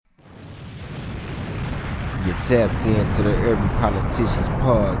Get tapped into the Urban Politicians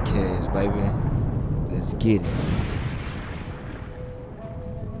Podcast, baby. Let's get it.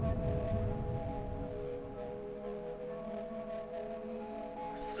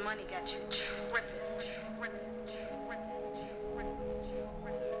 This money got you tripping.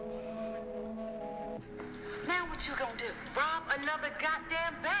 Now what you gonna do? Rob another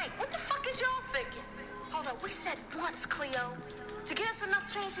goddamn bank? What the fuck is y'all thinking? Hold up, we said once, Cleo, to get us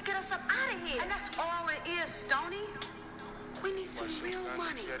enough change to get us up out of here. And that's all it is, Stoney. We need some real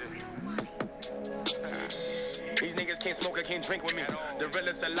money. These niggas can't smoke or can't drink with me. The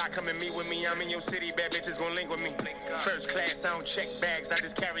realest a lot coming meet with me. I'm in your city, bad bitches gon' link with me. First class, I don't check bags. I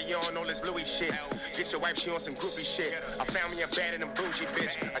just carry on all this Louis shit. Get your wife, she on some groupie shit. I found me a bad and a bougie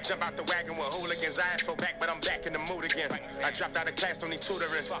bitch. I jump out the wagon with hooligans. I asked for back, but I'm back in the mood again. I dropped out of class, don't need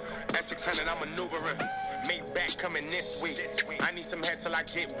tutoring. At 600, I'm maneuvering. Made back coming this week. I need some head till I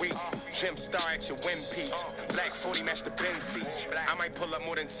get weak. Gym star at your win piece. Black 40 match the Benz seats. I might pull up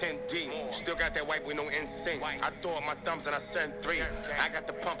more than 10 deep. Still got that white with no instinct. I throw up my thumbs and I send 3. I got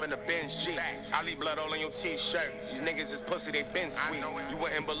the pump in the Benz G. I leave blood all on your t-shirt. These niggas is pussy, they been sweet. You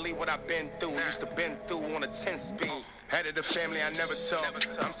wouldn't believe what I've been through. Used to been through on a 10 speed. Head of the family, I never talk.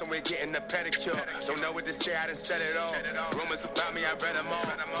 I'm somewhere getting a pedicure. Don't know what to say, I done said it all. Rumors about me, I read them all.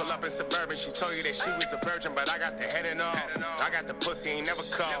 Pull up in Suburban, she told you that she was a virgin, but I got the head and all. I got the pussy, ain't never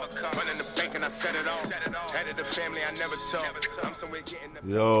called. Running the bank and I said it all. Head of the family, I never talk. I'm somewhere getting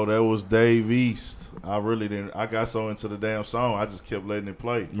the Yo, that was Dave East. I really didn't. I got so into the damn song, I just kept letting it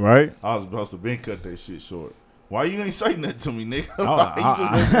play. Right? I was supposed to been cut that shit short. Why you ain't saying that to me, nigga?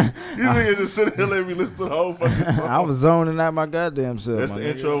 You niggas just sitting here let me listen to the whole fucking song. I was zoning out my goddamn self. That's the nigga.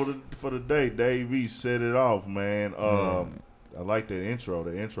 intro for the day. Dave East set it off, man. I like that intro.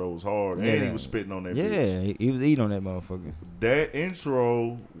 The intro was hard. And he was spitting on that bitch. Yeah, he was eating on that motherfucker. That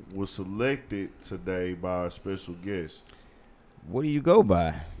intro was selected today by our special guest. What do you go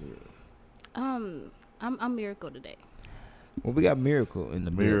by? I'm Miracle today. Well, we got Miracle in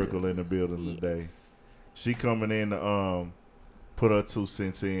the Miracle in the building today. She coming in to put her 2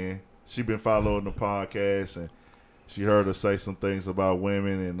 cents in. She been following the podcast and she heard her say some things about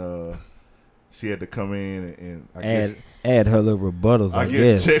women and she had to come in and I guess add her little rebuttals. I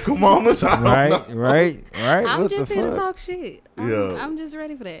guess check them on us. Right. I'm What just the here fuck? to talk shit. I'm just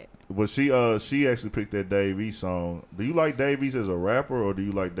ready for that. But she actually picked that Dave East song. Do you like Dave East as a rapper or do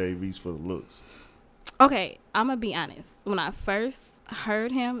you like Dave East for the looks? Okay, I'm gonna be honest. When I first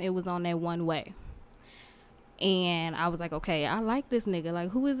heard him, it was on that One Way. And I was like, okay, I like this nigga.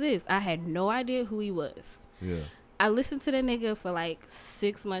 Like, who is this? I had no idea who he was. Yeah. I listened to that nigga for like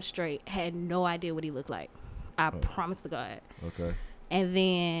 6 months straight. Had no idea what he looked like. I promise to God. Okay. And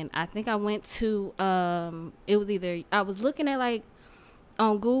then I think I went to, it was either, I was looking at like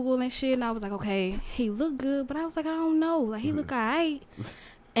on Google and shit. And I was like, okay, he looked good. But I was like, I don't know. Like, he look all right.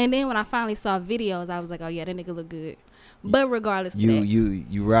 And then when I finally saw videos, I was like, oh yeah, that nigga look good. But regardless of that.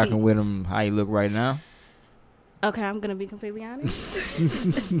 You rocking with him how he look right now? Okay, I'm gonna be completely honest.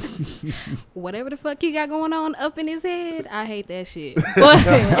 Whatever the fuck he got going on up in his head, I hate that shit. But,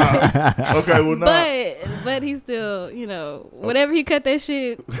 Okay, well, no. but he still, whatever he cut that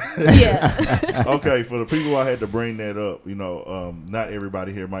shit, yeah. Okay, for the people I had to bring that up, not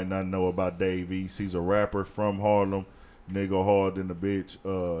everybody here might not know about Dave East. He's a rapper from Harlem. Nigga hard than the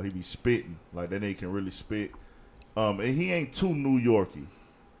bitch. He be spitting. Like, that nigga can really spit. And he ain't too New Yorky.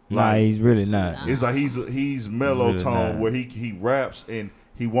 Nah, he's really not. It's like he's mellow Really tone not. where he raps and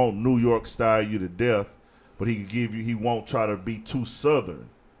he won't New York style you to death, but he won't try to be too Southern.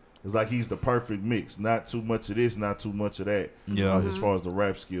 It's like he's the perfect mix. Not too much of this, not too much of that. Yeah. As far as the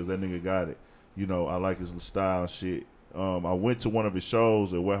rap skills, that nigga got it. I like his style and shit. I went to one of his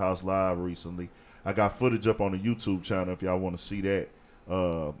shows at Warehouse Live recently. I got footage up on the YouTube channel if y'all want to see that.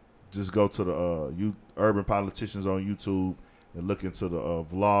 Just go to the Urban Politicians on YouTube and look into the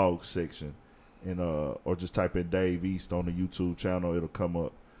vlog section, and or just type in Dave East on the YouTube channel. It'll come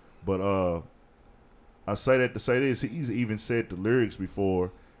up. But I say that to say this. He's even said the lyrics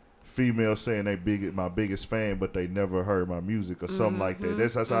before. Females saying they my biggest fan, but they never heard my music or something like that.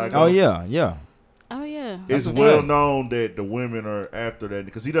 That's how I go. Oh yeah. Oh yeah. It's a well fact. known that the women are after that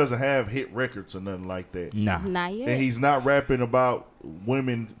because he doesn't have hit records or nothing like that. Nah. Not yet. And he's not rapping about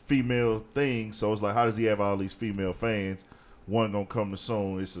women, female things. So it's like, how does he have all these female fans? One gonna come to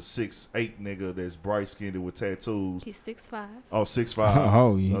soon. It's a 6'8" nigga that's bright skinned with tattoos. He's 6'5". Oh, 6'5".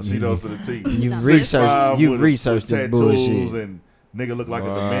 Oh, you- she knows to the T. You No. 6'5" You with researched this tattoos bullshit. and nigga look like a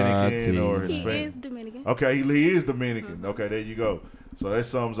What? Dominican or He Hispanic. is Dominican. Okay, he is Dominican. Okay, there you go. So that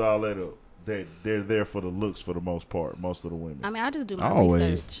sums all that up. that they're there for the looks for the most part. Most of the women. I mean, I just do my Always.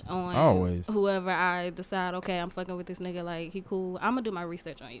 research on Always. whoever I decide. Okay, I'm fucking with this nigga. Like he cool. I'm gonna do my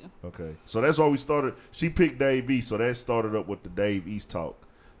research on you. Okay, so that's why we started. She picked Dave East, so that started up with the Dave East talk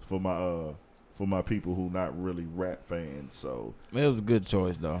for my people who not really rap fans. So It was a good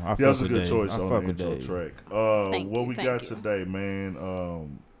choice though. that was a good choice on the intro Dave. track. Thank What you, we thank got you. today,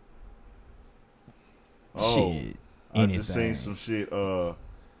 man? Shit. I just seen some shit. A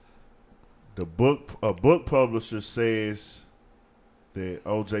book publisher says that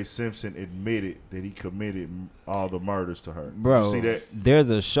O.J. Simpson admitted that he committed all the murders to her. Bro, Did you see that? there's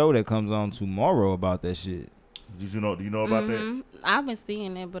a show that comes on tomorrow about that shit. Did you know? Do you know about that? Mhm. I've been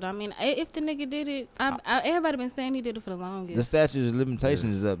seeing it, but I mean, if the nigga did it, everybody been saying he did it for the longest. The statute of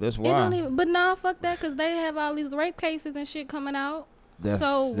limitations is up. That's It don't why. even, but no, fuck that, cause they have all these rape cases and shit coming out.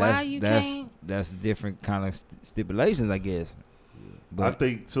 So why you can't? That's different kind of stipulations, I guess. But I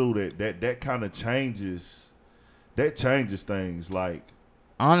think too that kind of changes. That changes things. Like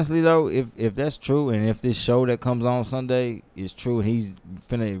honestly though, if that's true, and if this show that comes on Sunday is true, and he's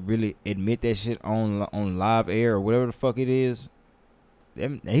finna really admit that shit on live air or whatever the fuck it is,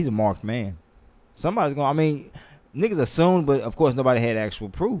 then he's a marked man. Somebody's gonna. I mean, niggas assumed, but of course nobody had actual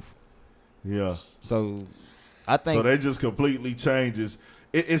proof. yeah. So I think So that just completely changes.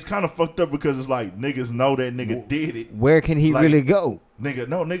 It's kind of fucked up because it's like niggas know that nigga did it. where can he Like- really go?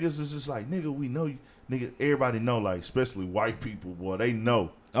 Niggas is just like, nigga, we know you. Nigga, everybody know, like, especially white people, boy, they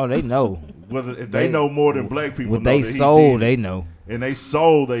know. Oh, they know. Whether if they know more than black people With know they that he soul, did it. they know. And they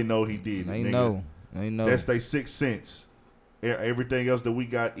soul, they know he did it. They nigga. know. They know. That's their sixth sense. Everything else that we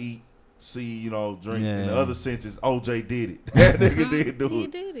got eat, see, drink, and the Yeah. other sense is OJ did it. That nigga did do He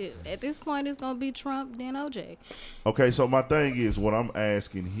it. did it. At this point, it's gonna be Trump, then OJ. Okay, so my thing is what I'm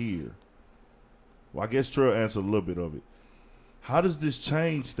asking here. Well, I guess Trill answered a little bit of it. How does this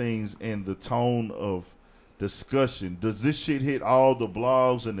change things in the tone of discussion? Does this shit hit all the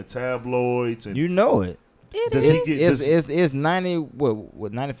blogs and the tabloids? And You know it. It Does is. he get It's 90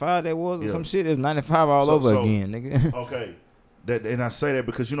 what 95 that was or Yeah. some shit. It was 95 all So- over so- again, nigga. okay, and I say that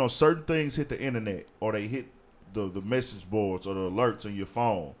because certain things hit the internet or they hit the message boards or the alerts on your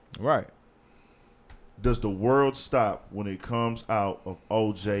phone. Right. Does the world stop when it comes out of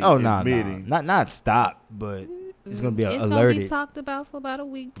OJ Oh no, admitting? not stop, but it's gonna be It's alerted. gonna be talked about for about a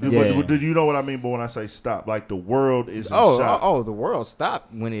week. Too. Yeah. Do you know what I mean? But when I say stop, like the world is in shock. Oh, the world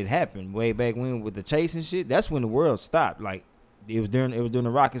stopped when it happened. Way back when with the chase and shit. That's when the world stopped. Like it was during the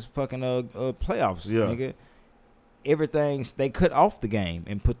Rockets fucking playoffs, Yeah. nigga. Everything they cut off the game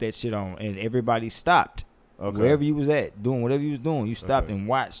and put that shit on, and everybody stopped. Okay. Wherever you was at, doing whatever you was doing, you stopped Okay. and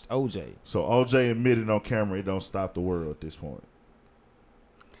watched OJ. So OJ admitted on camera it don't stop the world at this point.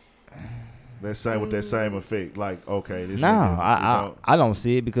 That same with that same effect. Like, okay, this No, nigga, I don't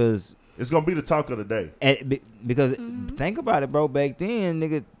see it because it's gonna be the talk of the day. because think about it, bro. Back then,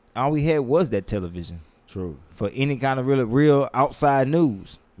 nigga, all we had was that television True. for any kind of real outside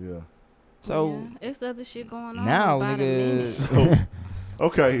news. Yeah. So yeah, it's other shit going on. now, by the minute. nigga, So,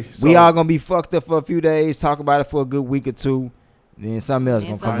 okay. So we all gonna be fucked up for a few days, talk about it for a good week or two, then something else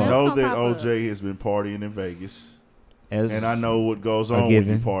And gonna I come something up. else know gonna that pop up. OJ has been partying in Vegas. As- And I know what goes A on when you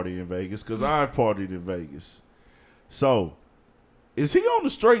given. party in Vegas because I've partied in Vegas. So, is he on the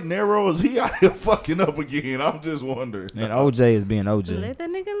straight and narrow? Or is he out here fucking up again? I'm just wondering. Man, OJ is being OJ. Let that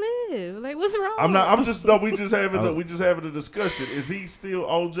nigga live. Like, what's wrong? I'm not. I'm just. No, we just having. Oh. We just having a discussion. Is he still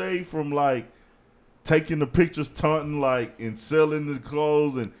OJ from like taking the pictures, taunting like and selling the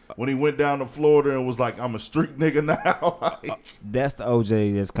clothes, and when he went down to Florida and was like, "I'm a street nigga now." Like, That's the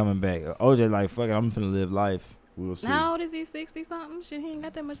OJ that's coming back. OJ like, fuck it, I'm finna live life. we'll see. How old is he? 60 something? Shit, he ain't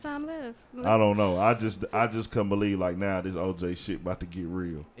got that much time left. I don't know. I just couldn't believe like now this OJ shit about to get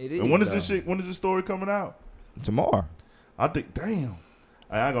real. It And when is though. this shit? When is this story coming out? Tomorrow. I think. Damn.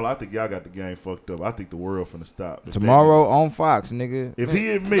 I ain't gonna lie, I think y'all got the game fucked up. I think the world finna stop. If Tomorrow on Fox, nigga. If he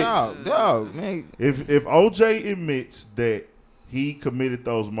admits, Dog, man. if OJ admits that he committed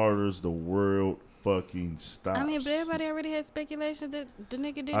those murders, the world fucking stops. I mean, but everybody already had speculation that the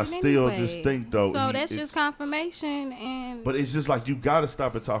nigga did it I still anyway. just think, though, So he- that's it's- just confirmation. And But it's just like you gotta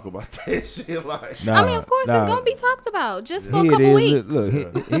stop and talk about that shit. Like, Nah, I mean, of course, nah. it's gonna be talked about just for a Here couple it weeks. is. Look,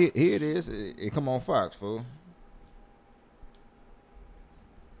 here it is. It come on Fox, fool.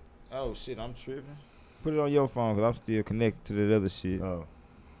 Oh shit, I'm tripping. Put it on your phone because I'm still connected to that other shit.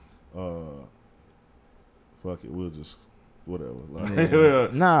 Fuck it, we'll just whatever. Like, Yeah.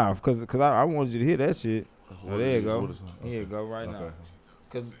 Nah, because I wanted you to hear that shit. What Oh, there you is- go. what is- Here you go right now. Okay.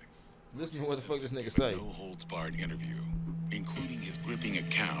 Because listen to what the fuck this nigga say. No holds barred interview, including his gripping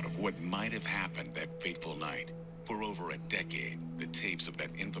account of what might have happened that fateful night. For over a decade, the tapes of that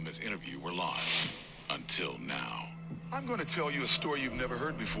infamous interview were lost. Until now. I'm going to tell you a story you've never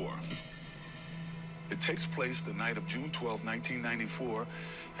heard before. It takes place the night of June 12, 1994,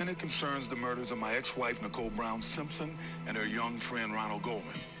 and it concerns the murders of my ex-wife, Nicole Brown Simpson, and her young friend, Ronald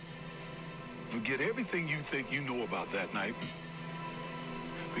Goldman. Forget everything you think you know about that night,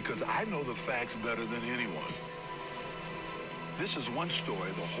 because I know the facts better than anyone. This is one story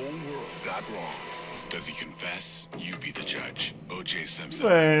the whole world got wrong. Does he confess? You be the judge. O.J. Simpson.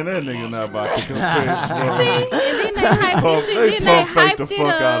 Man, that nigga not about to confess, bro. See, and then they hyped this shit. Then they pump fake the hyped it fuck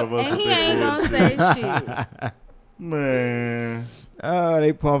out up, of us and with he that ain't gonna say shit. Man, Oh,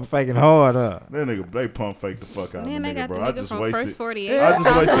 they pump faking hard up. that nigga, they pump fake the fuck out of Then the they nigga, got the bro. I nigga just from wasted. First 48. I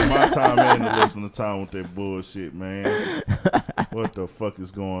just wasted my time and the listening time with that bullshit, man. What the fuck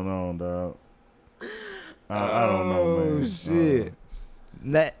is going on, dog? I don't know, man. Oh, shit.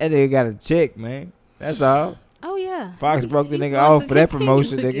 That nigga got a check, man. That's all. Oh yeah. Fox broke the He's nigga going off to for that continue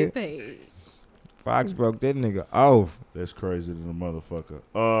promotion, to nigga. get paid. Fox broke that nigga off. That's crazy than a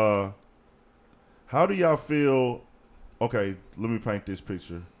motherfucker. How do y'all feel? Okay, let me paint this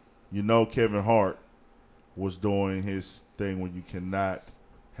picture. You know, Kevin Hart was doing his thing when you cannot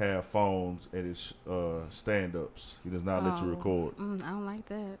have phones at his stand-ups. He does not let you record. I don't like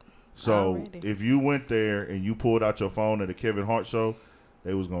that. So Already. if you went there and you pulled out your phone at a Kevin Hart show,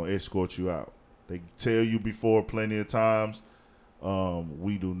 they was gonna escort you out. They tell you before plenty of times,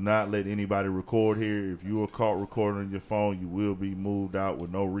 we do not let anybody record here. If you are caught recording on your phone, you will be moved out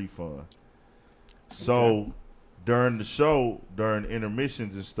with no refund. So during the show, during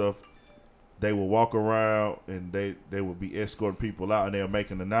intermissions and stuff, they will walk around and they will be escorting people out, and they'll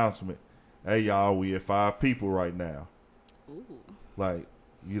make an announcement. Hey y'all, we at 5 people right now. Ooh. Like,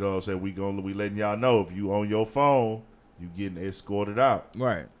 you know what I'm saying? We letting y'all know if you on your phone, you getting escorted out.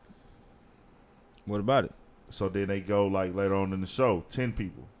 Right. What about it? So then they go like later on in the show, 10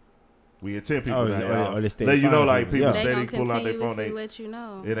 people. We at 10 people Oh, now. they stay Let you know, 5 like people. people Yeah. They steady gonna pull out their phone. continuously let you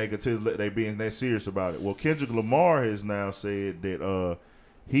know. And they continue. They being that serious about it. Well, Kendrick Lamar has now said that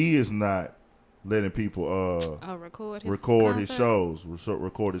he is not letting people record his record his concerts? shows,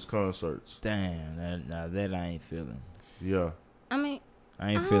 record his concerts. Damn, that I ain't feeling. Yeah. I mean,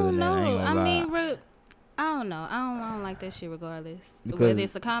 I ain't I feeling don't that. I know. ain't gonna I lie. mean, I don't know. I don't like that shit regardless. Because- Whether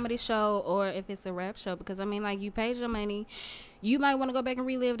it's a comedy show or if it's a rap show. Because, I mean, like, you paid your money. You might want to go back and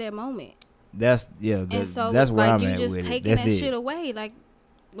relive that moment. That's And so, that's where like, I'm you at just with it. taking That's that it. shit away. Like,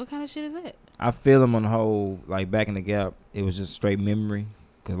 what kind of shit is that? I feel them on the whole, like back in the Gap, it was just straight memory.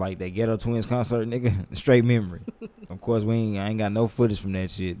 Cause like that Ghetto Twins concert, nigga, straight memory. Of course, I ain't got no footage from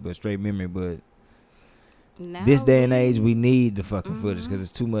that shit, but straight memory. But Now this day and age, we need the fucking footage because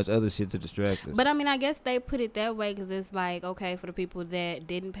it's too much other shit to distract us. But I mean, I guess they put it that way because it's like, okay, for the people that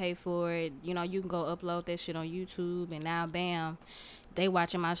didn't pay for it, you know, you can go upload that shit on YouTube, and now, bam, they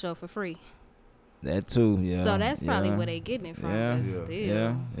watching my show for free. That too, yeah. So that's probably yeah, where they getting it from. Yeah, but Yeah.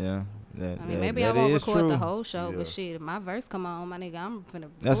 still. yeah. That, I mean, that- maybe I that won't is record the true. whole show, Yeah. but shit, if my verse come on, my nigga, I'm finna.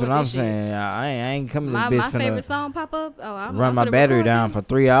 That's what record I'm this shit. saying. I ain't coming to My this bitch favorite finna song pop up. Oh, I'm run I'm my finna battery record down this. for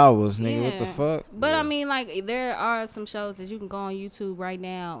 3 hours, nigga. What the Yeah. fuck? But Yeah. I mean, like, there are some shows that you can go on YouTube right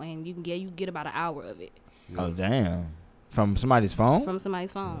now, and you can get about an hour of it Oh damn! From somebody's phone? from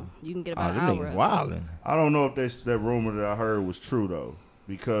somebody's phone. You can get Oh, about them an hour. niggas of it. wildin'. I don't know if that rumor that I heard was true though,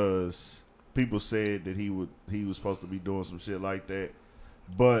 because people said that he was supposed to be doing some shit like that,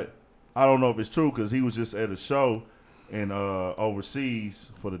 but I don't know if it's true because he was just at a show in overseas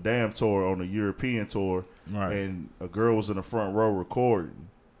for the Damn tour on the European tour, Right. and a girl was in the front row recording,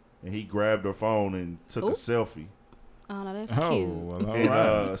 and he grabbed her phone and took a Oop. selfie Oh no, that's Oh, cute. well, all and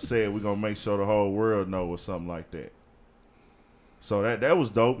right. said we're gonna make sure the whole world know or something like that. So that was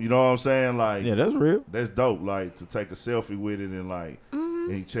dope. You know what I'm saying? Like, Yeah, that's real. that's dope. Like to take a selfie with it and like,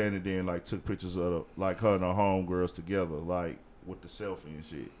 and he chanted in like took pictures of like her and her homegirls together, like with the selfie and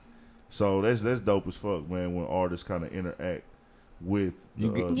shit. So that's dope as fuck, man. When artists kind of interact with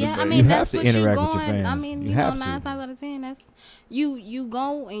You get- Yeah, I fans. mean You that's have to what you interact with going. your I fans. mean, You you know, have 9 to. times out of 10, that's you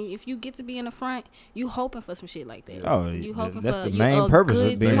go, and if you get to be in the front, you hoping for some shit like that. Oh, you hoping that's for the you main a purpose of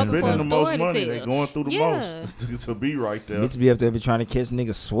good, being they in hoping the for a spending the most story to money. They tell. going through the Yeah. most to be right there. Bitch be up there be trying to catch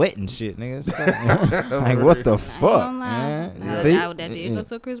niggas sweating shit, niggas. Like what the I ain't fuck, gonna lie. man? I, See, that did go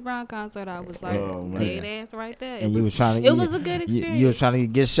to a Chris Brown concert. I was like, Oh, man. dead ass right there. and you was trying to. It was a good experience. You was trying to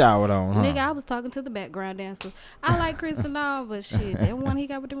get showered on, huh? Nigga, I was talking to the background dancer. I like Chris and all, but shit, that one he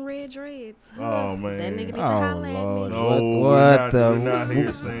got with them red dreads. Oh, man. That nigga need to Oh, holler at Lord. me. No, What we're the- not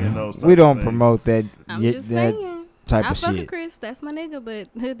here saying those. We type don't of things. promote that. I'm y- just that saying. type I of fuck with shit. Chris. That's my nigga, but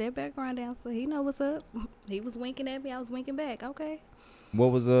that background dancer, he know what's up. He was winking at me. I was winking back. Okay.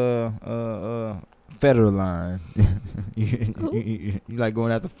 What was Federline? you like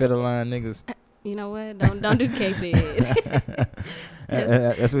going after Federline niggas? You know what? Don't do K-Fed.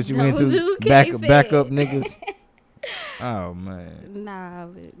 That's what you Don't into? do Back K-Fed. up niggas. Oh man. Nah,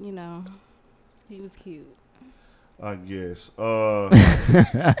 but he was cute. I guess.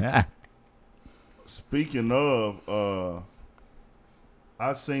 Speaking of,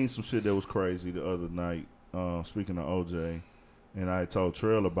 I seen some shit that was crazy the other night. Speaking of OJ, and I told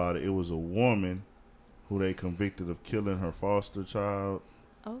Trail about it. It was a woman who they convicted of killing her foster child.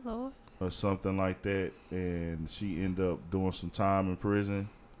 Oh Lord. Or something like that, and she ended up doing some time in prison.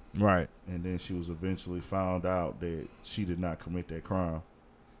 Right. And then she was eventually found out that she did not commit that crime.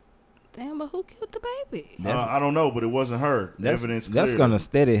 Damn, but who killed the baby? I don't know, but it wasn't her. The evidence cleared. That's gonna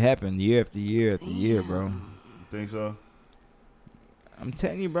steady happen year after year after year, bro. You think so? I'm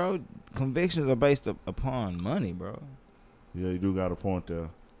telling you, bro. Convictions are based upon money, bro. Yeah, you do got a point there.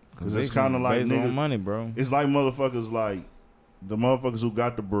 Because it's kind of like based niggas. on money, bro. It's like motherfuckers like the motherfuckers who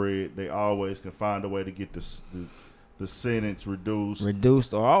got the bread. They always can find a way to get the sentence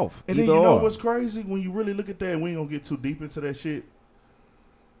reduced or off. And then you know what's crazy when you really look at that, and we ain't gonna get too deep into that shit.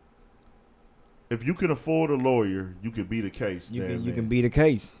 If you can afford a lawyer, you can beat a case. You can beat a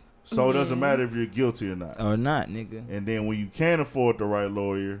case. So it doesn't matter if you're guilty or not. Or not, nigga. And then when you can't afford the right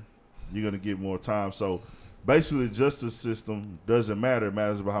lawyer, you're gonna get more time. So basically, the justice system doesn't matter. It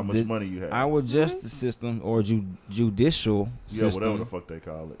matters about how much money you have. Our justice system or judicial system, whatever the fuck they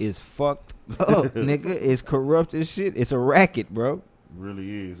call it, is fucked up, nigga. It's corrupt as shit. It's a racket, bro. It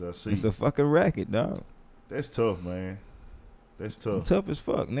really is. I see. It's a fucking racket, dog. That's tough, man. That's tough. Tough as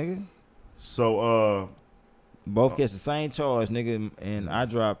fuck, nigga. So, both catch the same charge, nigga, and I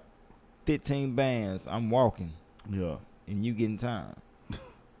drop 15 bands. I'm walking. Yeah. And you getting time.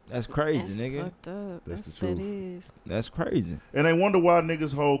 That's crazy, That's nigga. Fucked up. That's the truth. That is. That's crazy. And they wonder why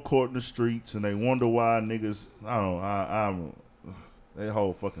niggas hold court in the streets, and they wonder why niggas. I don't know. I'm that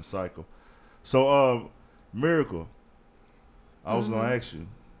whole fucking cycle. So, Miracle, I was gonna ask you.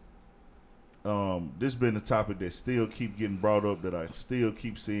 This been a topic that still keep getting brought up that I still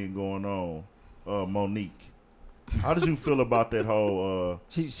keep seeing going on. Monique, how did you feel about that whole?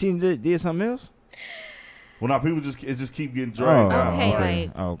 She did something else. Well, now people just keep getting dragged out.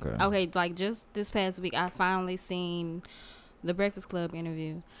 Okay, like just this past week, I finally seen the Breakfast Club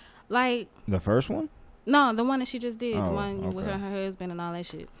interview. Like the first one? No, the one that she just did, the Oh, one with okay. her husband and all that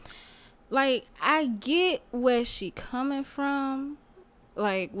shit. Like I get where she coming from,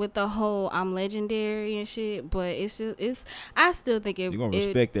 like with the whole I'm legendary and shit, but it's I still think You gonna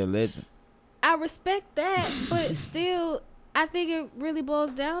respect that legend? I respect that, but still, I think it really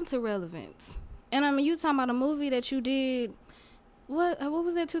boils down to relevance. And I mean, you talking about a movie that you did, what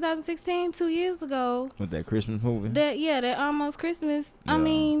was that, 2016, 2 years ago? With that Christmas movie? That Almost Christmas. Yeah. I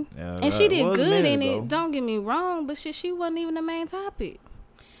mean, Yeah, and she did was a good minute in ago. it, don't get me wrong, but shit, she wasn't even the main topic.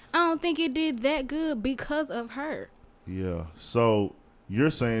 I don't think it did that good because of her. Yeah. So you're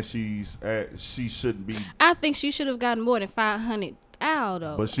saying she shouldn't be. I think she should have gotten more than 500 out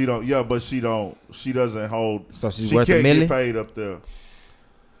though. But she don't. Yeah, but she don't. She doesn't hold. So she's she worth can't $1 million? get paid up there.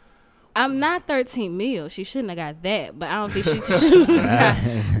 I'm not 13 mil. She shouldn't have got that, but I don't think she should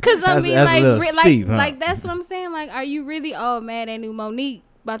have. Because I mean, that's a little steep, huh? like that's what I'm saying. Like, are you really all mad at new Monique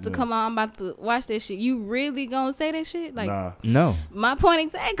about to come on? I'm about to watch that shit. You really gonna say that shit? Like, Nah. No. My point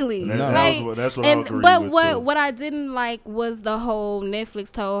exactly. That's what I agree but with, what too. what I didn't like was the whole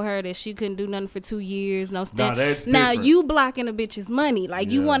Netflix told her that she couldn't do nothing for 2 years. No Nah, stamp. that's Now different. you blocking a bitch's money. Like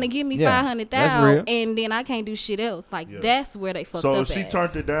you Yeah. want to give me Yeah, 500,000 and then I can't do shit else. Like Yeah. that's where they fucked So up if she at.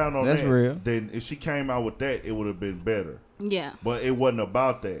 turned it down on That's that, real. then if she came out with that, it would have been better. Yeah. But it wasn't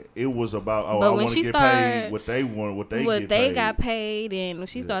about that. It was about But I when want to she get started- paid what they want, what they what get they paid. got paid, and when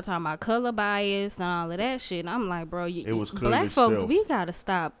she started talking about color bias and all of that shit, I'm like, bro, It was clearly black folks, self. we gotta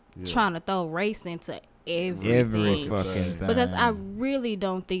stop Yeah. trying to throw race into everything. Every fucking thing. Because I really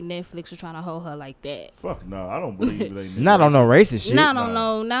don't think Netflix was trying to hold her like that. Fuck no, I don't believe they. Not on no racist shit. Not on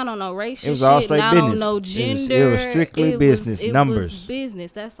no race It was shit. all straight not business. on no It was gender. strictly business, it numbers. was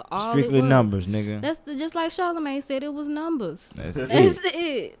business. That's all Strictly it was. numbers, nigga. That's just like Charlamagne said. It was numbers. That's That's it.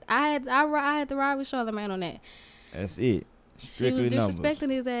 it. I had to ride with Charlamagne on that. That's it. Strictly She was numbers. disrespecting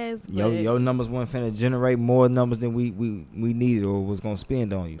his ass. Your numbers weren't finna generate more numbers than we needed or was gonna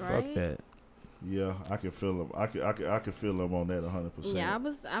spend on you. Fuck Right? that. Yeah, I can feel them. I can feel them on that 100%. Yeah,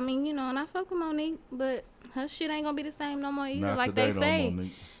 I mean, and I fuck with Monique, but her shit ain't gonna be the same no more either. Not like today, they say, no,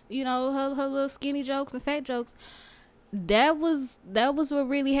 Monique. you know, her little skinny jokes and fat jokes. That was what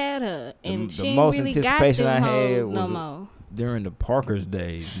really had her, and The she ain't most really got anticipation them I had hoes no was more. during the Parker's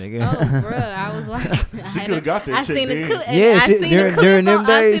days, nigga. Oh, bro, I was watching. She could have got that I chick seen the then. clip. Yeah, I she- seen the during- clip during them on-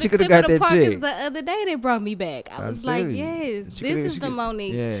 I days, seen she the coulda clip got of the that Parkers chick. the other day. They brought me back. I I was tell like, you. yes, She this coulda- is she the could-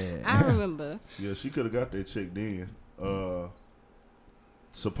 Monique. Yeah. I remember. Yeah, she could have got that chick then.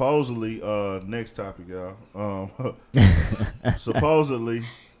 Supposedly, next topic, y'all. Supposedly,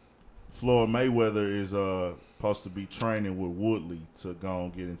 Floyd Mayweather is supposed to be training with Woodley to go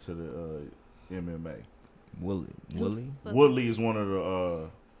and get into the MMA. Willie. Fuck. Woodley is one of the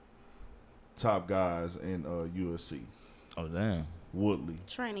top guys in UFC. Oh damn. Woodley,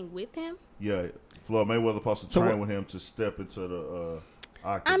 Training with him. yeah. Floyd Mayweather supposed to So train what- with him to step into the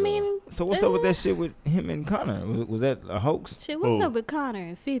I octagon. mean, So what's up with that shit with him and Connor? Was that a hoax? shit. What's Who? up with Connor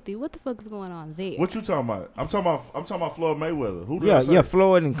and 50? What the fuck is going on there? What you talking about? I'm talking about Floyd Mayweather. Who did Yeah, I say? yeah.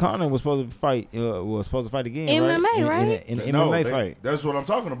 Floyd and Connor was supposed to fight. Was supposed to fight again, MMA, right? right? In the No, MMA they- fight. That's what I'm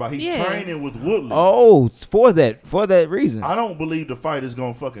talking about. He's Yeah. training with Woodley. Oh, it's for that reason. I don't believe the fight is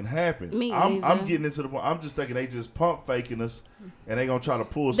gonna fucking happen. Me I'm neither. getting into the point. I'm just thinking they just pump faking us, and they gonna try to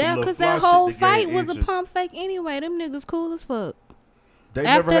pull some That little because fly that whole shit to gain fight was a inches. pump fake anyway. Them niggas cool as fuck. They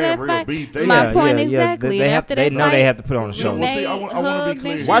After never had that real fight- beef. They My had, point exactly. They, After they that know they fight, have to put on a show. Well, see, I wanna be hugged and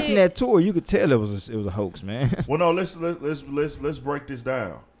clear. shit. Watching that tour, you could tell it was a hoax, man. well, no. Let's break this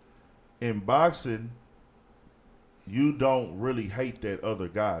down. In boxing, you don't really hate that other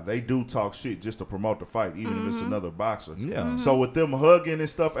guy. They do talk shit just to promote the fight, even if it's another boxer. Yeah. So with them hugging and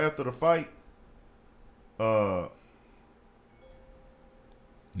stuff after the fight,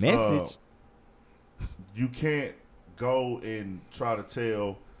 Message. you can't go and try to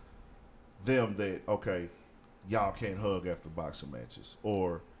tell them that, okay, y'all can't hug after boxing matches,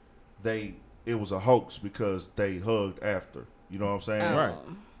 or it was a hoax because they hugged after. You know what I'm saying? Right.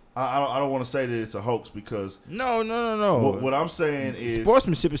 I don't want to say that it's a hoax because No. what I'm saying is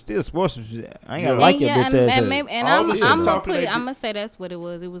Sportsmanship is still sportsmanship. I ain't Yeah. gotta like And your yeah, bitch and, ass. and, maybe, and All I'm, the shit I'm gonna talking put they it. I'm did- gonna say that's what it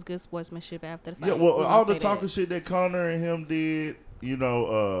was. It was good sportsmanship after the fight. yeah. Well, We all gonna the say talking that. shit that Connor and him did, you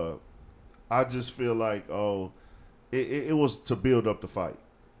know, I just feel like it was to build up the fight.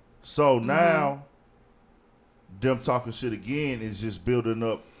 So now them talking shit again is just building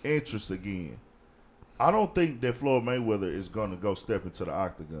up interest again. I don't think that Floyd Mayweather is gonna go step into the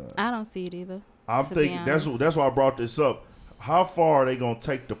octagon. I don't see it either. I'm to be thinking that's honest. why I brought this up. How far are they gonna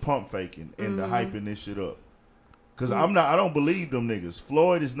take the pump faking and the hyping this shit up? Because I don't believe them niggas.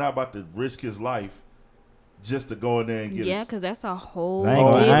 Floyd is not about to risk his life just to go in there and get Yeah, it. because that's a whole I ain't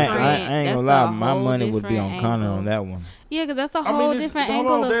gonna, different. I ain't that's gonna lie. a My whole money would be on different Connor angle. on that one. Yeah, because that's a I whole mean, different hold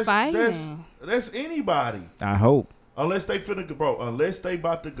angle on, of fighting. that's anybody. I hope Unless they unless they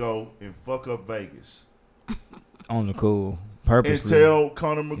about to go and fuck up Vegas on the cool and purposely. tell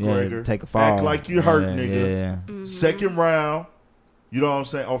Conor McGregor, take a fall. act like you hurt, nigga. Yeah. Mm-hmm. Second round, you know what I'm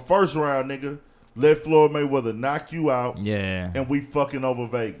saying? Or first round, nigga, let Floyd Mayweather knock you out, Yeah. and we fucking over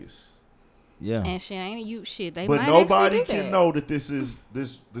Vegas. Yeah. And shit ain't you shit. They But might nobody actually do can that. know that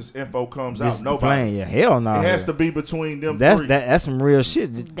this info comes This out. is the Nobody. plan. Yeah. Hell no. It has to be between them That's three. that's some real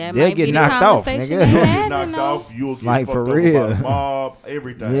shit. That They'll might get be the knocked off, conversation nigga. they You'll had. get knocked know. off. You'll get Like, fucked for over by real. the mob,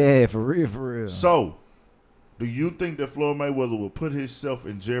 everything. Yeah, for real. So, do you think that Floyd Mayweather will put himself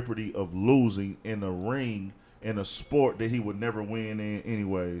in jeopardy of losing in a ring in a sport that he would never win in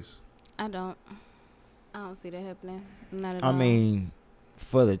anyways? I don't see that happening. Not at I all. mean,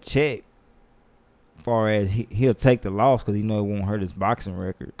 for the check, far as he'll take the loss because he know it won't hurt his boxing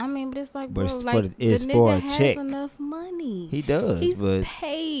record. but it's like, but bro, it's for like the- it's the for nigga a has check. enough money. He does, He's but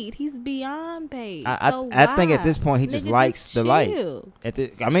paid. He's beyond paid. I So think at why? this point he just Nigga, likes the life. chill.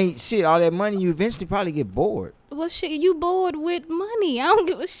 I mean, shit, all that money you eventually probably get bored. Well, shit, you bored with money. I don't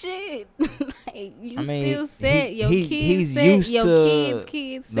give a shit. Like, you I mean, still set. Your kids he's set. used Your to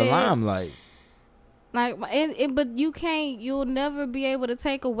kids the set. limelight. Like, but you'll never be able to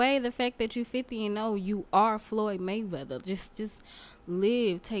take away the fact that you 50 and know you are Floyd Mayweather. Just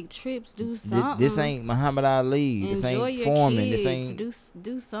live, take trips, do something. This ain't Muhammad Ali. This Enjoy ain't your Foreman. kids. This ain't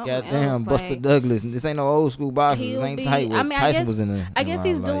do something goddamn else. Buster like, Douglas. This ain't no old school boxers. This he'll ain't be- tight. I mean, Tyson was in the. I guess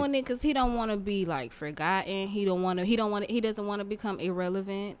he's limelight. doing it because he don't want to be like forgotten. He doesn't want to become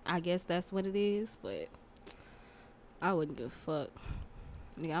irrelevant. I guess that's what it is. But I wouldn't give a fuck.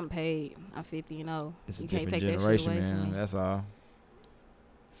 Nigga, I'm paid. I'm 50 and 0. It's a You can't different take that shit generation, away man. from me. That's all.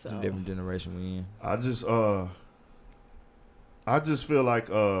 It's So, a different generation we in. I just feel like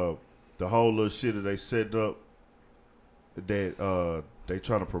the whole little shit that they set up that they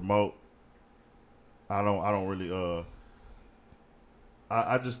trying to promote. I don't really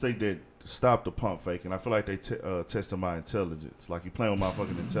I just think that stop the pump faking. I feel like they testing my intelligence. Like you playing with my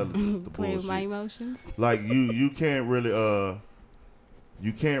fucking intelligence. The playing with my bullshit. emotions. Like you can't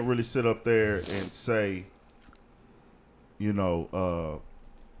really sit up there and say, you know,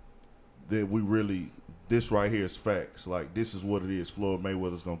 that we really, this right here is facts. Like, this is what it is. Floyd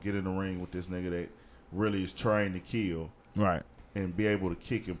Mayweather's going to get in the ring with this nigga that really is trained to kill. Right. And be able to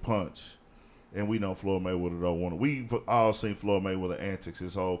kick and punch. And we know Floyd Mayweather don't want to. We've all seen Floyd Mayweather antics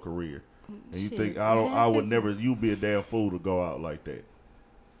his whole career. And you think, I would never, you'd be a damn fool to go out like that.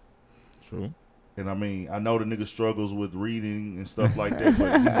 True. And I mean, I know the nigga struggles with reading and stuff like that,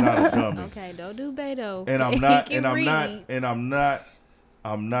 but he's not a dummy. Okay, don't do Beto. And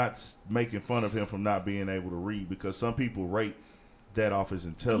I'm not making fun of him for not being able to read, because some people rate that off his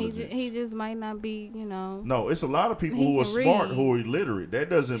intelligence. He just might not be, you know. No, it's a lot of people who are smart who are illiterate. That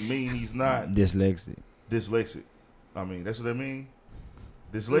doesn't mean he's not dyslexic. I mean, that's what that mean.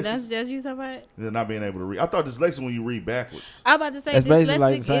 Dyslexic. That's just you talking about? They're not being able to read. I thought dyslexic when you read backwards. I'm about to say it's basically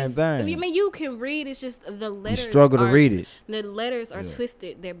like the same is, thing. I mean, you can read. It's just the letters. You struggle to read it. The letters are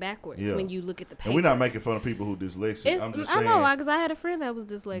twisted. They're backwards when you look at the paper. And we're not making fun of people who dyslexic. I'm just saying. I know, because I had a friend that was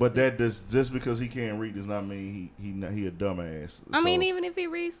dyslexic. But that does, just because he can't read does not mean he a dumbass. I mean, even if he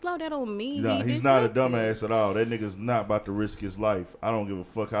reads slow, that don't mean he's not a dumbass at all. That nigga's not about to risk his life. I don't give a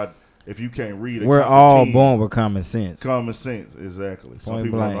fuck if you can't read. We're all born with common sense. Common sense, exactly. Some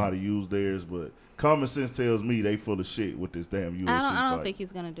people don't know how to use theirs, but common sense tells me they full of shit with this damn UFC fight. I don't think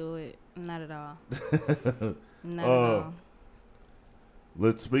he's gonna do it. Not at all. Not at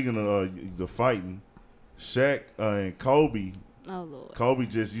all. Speaking of the fighting, Shaq and Kobe. Oh Lord. Kobe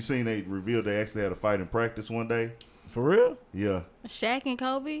you seen they revealed they actually had a fight in practice one day. For real? Yeah. Shaq and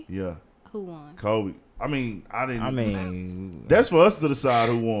Kobe? Yeah. Who won? Kobe. I mean, that's for us to decide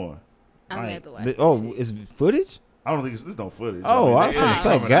who won. I'm gonna have to watch is footage? I don't think there's no footage. Oh, I was gonna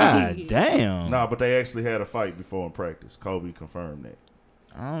say, God damn. Nah, but they actually had a fight before in practice. Kobe confirmed that.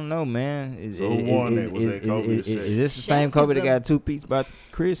 I don't know, man. Who won that? Was that Kobe or Shaq? Is this the same Kobe that got 2 beats by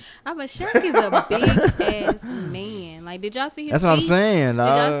Chris? But Shaq is a big ass man. Like, did y'all see his feet? That's what I'm saying. Did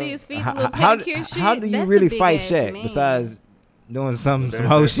y'all see his feet? How do you really fight Shaq besides doing some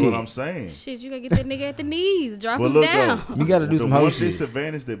whole shit? That's what I'm saying. Shit, you gotta get that nigga at the knees, drop him down. You gotta do some whole shit. The one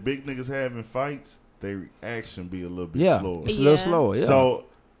disadvantage that big niggas have in fights, their reaction be a little bit slower. It's a little slower. Yeah. So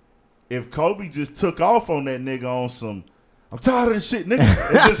if Kobe just took off on that nigga on some, I'm tired of this shit, nigga,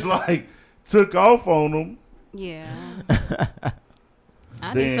 and just like took off on him. Yeah.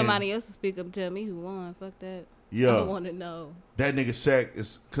 I need somebody else to speak up and tell me who won. Fuck that. Yeah. I want to know. That nigga Shaq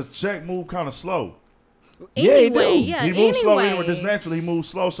is, because Shaq moved kind of slow. Anyway, he moves slow anyway. Just naturally he moves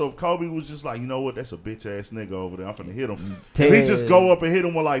slow. So if Kobe was just like, you know what, that's a bitch ass nigga over there, I'm finna hit him. If he just go up and hit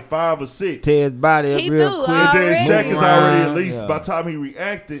him with like 5 or 6. Tear his body up real quick. And then Shaq is already at least, by the time he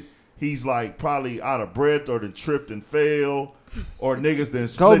reacted, he's like probably out of breath or then tripped and fell. Or niggas then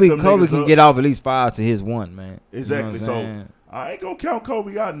split them Kobe niggas can up. get off at least 5 to his 1, man. Exactly. You know so I ain't gonna count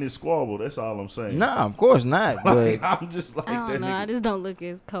Kobe out in this squabble. That's all I'm saying. Nah, of course not. But I'm just like, I don't that know. nigga. I just don't look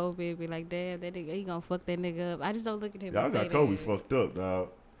at Kobe and be like, damn, that nigga, he gonna fuck that nigga up. I just don't look at him. Y'all and got say Kobe that. fucked up, dog.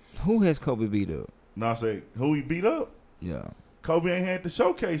 Who has Kobe beat up? No, I say who he beat up. Yeah. Kobe ain't had to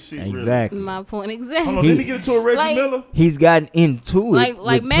showcase shit. Exactly. Really. My point exactly. Hold on, didn't he get into a Reggie Miller? He's gotten into it.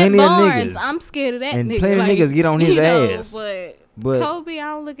 Like with Matt plenty Barnes, of niggas. I'm scared of that and nigga. plenty of niggas get on his ass. But Kobe, I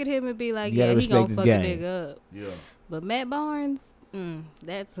don't look at him and be like, yeah, he gonna fuck a nigga up. Yeah. But Matt Barnes,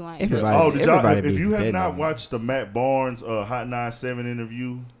 that's who I am. Did y'all? If you have not watched the Matt Barnes Hot 97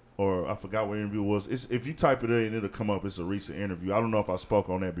 interview, or I forgot what interview it was, if you type it in, it'll come up. It's a recent interview. I don't know if I spoke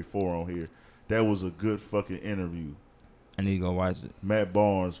on that before on here. That was a good fucking interview. I need to go watch it. Matt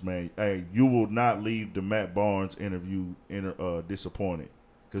Barnes, man. Hey, you will not leave the Matt Barnes interview disappointed,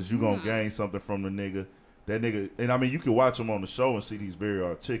 because you're going to gain something from the nigga. That nigga, and I mean, you can watch him on the show and see he's very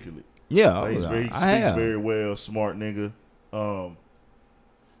articulate. Yeah. He speaks very well, smart nigga.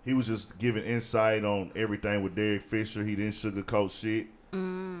 He was just giving insight on everything with Derek Fisher. He didn't sugarcoat shit.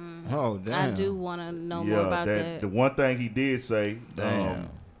 Oh, damn. I do want to know more about that. The one thing he did say,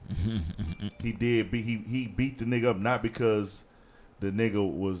 he beat the nigga up not because the nigga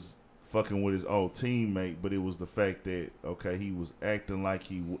was fucking with his old teammate, but it was the fact that, okay, he was acting like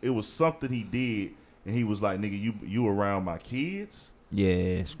it was something he did, and he was like, nigga, you around my kids?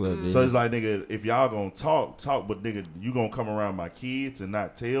 Yeah, square So it's like, nigga, if y'all gonna talk, but nigga, you gonna come around my kids and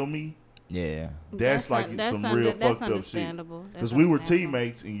not tell me? Yeah. That's some real fucked up shit. Because we were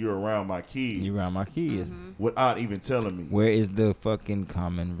teammates and you're around my kids. You around my kids. Without even telling me. Where is the fucking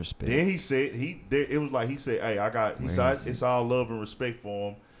common respect? Then he said, it was like, he said, hey, it's all love and respect for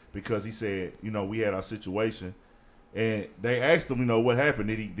him, because he said, you know, we had our situation. And they asked him, you know, what happened?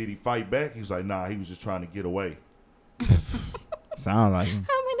 Did he fight back? He was like, nah, he was just trying to get away. Sound like him.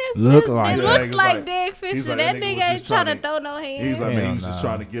 I mean, Look like it that. looks He's like like- Derek Fisher. he's like, that that nigga nigga was ain't just trying to tryna- throw no hands. He's like, man, Hell he was just nah.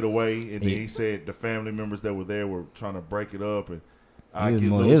 trying to get away, and then He- he said the family members that were there were trying to break it up, and I He was get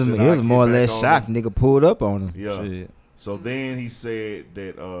more, loose and he I was get more or back less on shocked. him. Nigga pulled up on him. Yeah. Shit. So then he said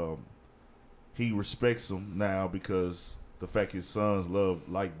that he respects him now because the fact his sons love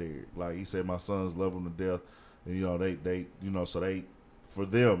like Derek. Like he said, my sons love him to death, and you know they so they for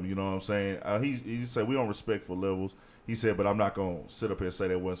them, you know what I'm saying. He said we on respectful levels. He said, but I'm not gonna sit up here and say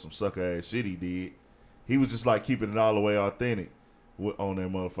that wasn't some sucker ass shit he did. He was just like keeping it all the way authentic on that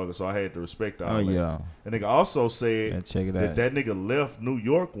motherfucker. So I had to respect all Oh that. yeah. And nigga also said Yeah, check it out. that nigga left New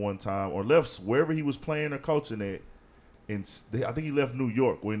York one time or left wherever he was playing or coaching at. And I think he left New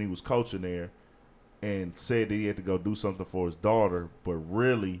York when he was coaching there and said that he had to go do something for his daughter. But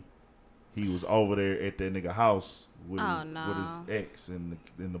really, he was over there at that nigga house with, with his ex and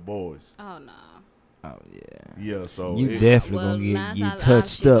the boys. Oh no. Oh yeah. Yeah, so You it- definitely Well, gonna nine get you times out of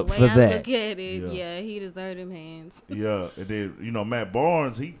touched shit, up the for way I that. look at it, Yeah. yeah, he deserved them hands. Yeah, and then Matt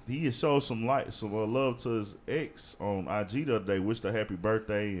Barnes, he had showed some love to his ex on IG the other day, wished her happy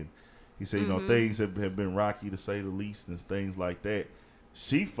birthday, and he said things have been rocky to say the least, and things like that.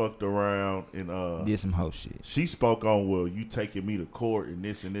 She fucked around and Did some hoe shit. she spoke on, well, you taking me to court and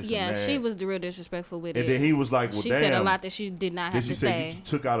this and this Yeah, and that. she was the real disrespectful with And it. then he was like, well, she damn. said a lot that she did not Then have she to said say. you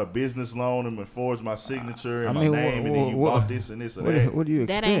took out a business loan and forged my signature and I mean, my name, and then you what- bought this and this and that. What do you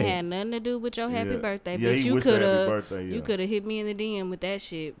expect? That ain't had nothing to do with your happy Yeah. birthday. Yeah, Bitch, he you wished her could happy have birthday, yeah. you could have hit me in the DM with that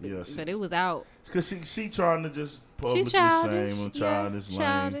shit. Yeah, she- but it was out. Because she trying to just publicly She childish. shame him, Yeah, childish, lame.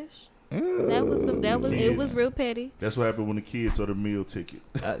 childish. That was it was Kids. real petty. That's what happened when the kids are the meal ticket.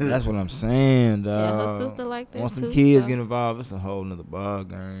 That's what I'm saying, Yeah, her dog. sister like that Once some too, kids so. get involved, it's a whole nother ball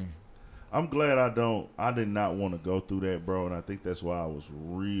game. I'm glad I did not want to go through that, bro, and I think that's why I was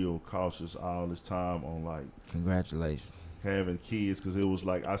real cautious all this time on like Congratulations. having kids, because it was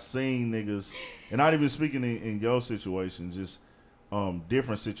like I seen niggas, and not even speaking in your situation, just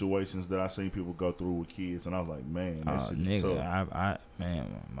different situations that I seen people go through with kids, and I was like, man, that shit is tough. Nigga, man,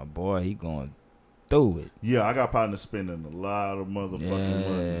 my boy, he going through it. Yeah, I got partners spending a lot of motherfucking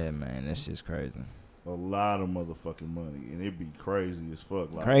money. Yeah, man, that shit's crazy. A lot of motherfucking money, and it be crazy as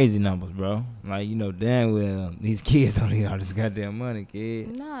fuck. Like, Crazy numbers, bro. Like, you know damn well these kids don't need all this goddamn money,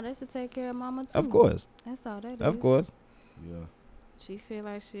 kid. No, that's to take care of mama too. Of course. That's all that is. Of course. Yeah. She feel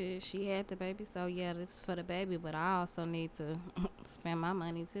like she had the baby, so yeah, this is for the baby. But I also need to spend my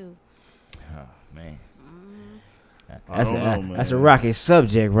money too. Oh, man. I don't know, man. That's a rocky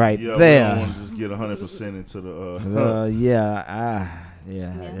subject right Yeah, there. we don't want to just get 100% into the.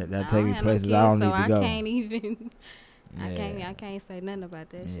 That I take don't me have no places kids, I don't so need to go. I can't even. Yeah. I can't say nothing about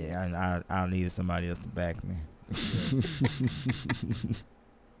that shit. Yeah, I needed somebody else to back me.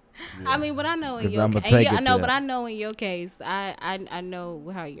 I mean, but I know in 'Cause your I'ma case, take I it know, there. but I know in your case, I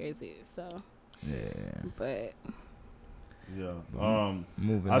know how yours is. So, Yeah. but Yeah.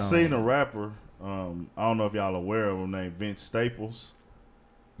 Moving I on. seen a rapper. I don't know if y'all aware of him, named Vince Staples.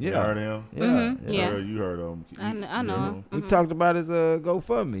 You Yeah. heard of him? Yeah. Mhm. yeah. Yeah. You heard of him. I You know heard him. of him? We talked about his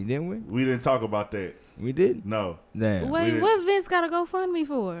GoFundMe, didn't we? We didn't talk about that. We did? No. Damn. We wait, didn't- what Vince got to go fund me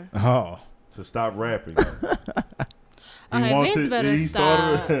for? Oh. To stop rapping. Okay, Vince better he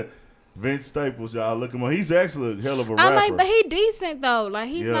started Vince Staples, y'all look him up. He's actually a hell of a rapper. I mean, but he decent though. Like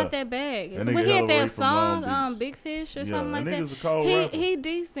he's Yeah. not that bad. That So nigga when he hella had way that from Long song, Beach. Big Fish or Yeah, something like that that, nigga's a cold rapper. he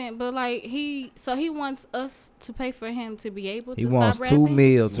decent, but like he wants us to pay for him to be able to He stop wants rapping. $2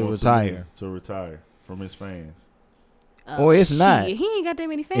 million He to wants retire. to retire from his fans. Or if not, shit, he ain't got that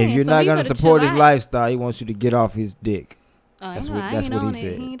many fans. If you're so not he going to better support chill his out. lifestyle, he wants you to get off his dick. Oh, That's I what- that's ain't what he on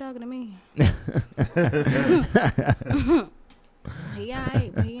said. it. He ain't talking to me. He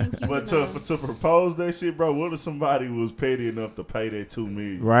alright, but he ain't cute But enough. to propose that shit, bro, what if somebody was petty enough to pay that $2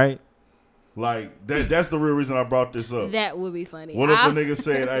 million? Right? Like that's the real reason I brought this up. That would be funny. What if a nigga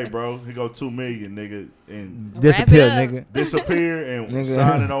said, "Hey, bro, he go $2 million, nigga, and Disappear, up. nigga. disappear and Nigga.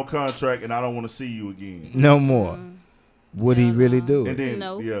 sign it on contract, and I don't want to see you again." No more. Would he Hell really no. do And it? then,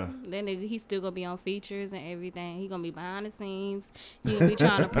 No, yeah, that nigga, he's still gonna be on features and everything. He gonna be behind the scenes. He gonna be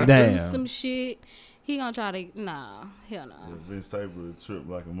trying to produce Damn. some shit. He gonna try to hell yeah, no. Vince Tabor trip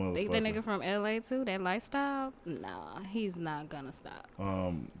like a motherfucker. Think that nigga from LA too? That lifestyle? Nah, he's not gonna stop.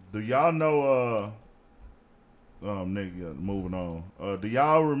 Do y'all know? Nigga, moving on. Do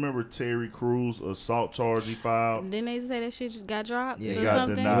y'all remember Terry Crews assault charge he filed? Didn't they say that shit got dropped? Yeah, or he got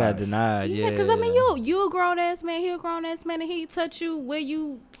something? He denied. got denied. Yeah, Yeah, because I mean, you a grown ass man, he a grown ass man, and he touch you where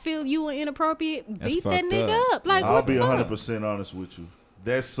you feel you were inappropriate. That's Beat that fucked nigga up. Like, I'll what be the fuck? 100% honest with you.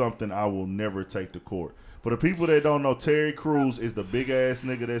 That's something I will never take to court. For the people that don't know, Terry Crews is the big ass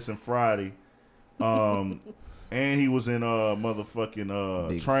nigga that's in Friday. And he was in motherfucking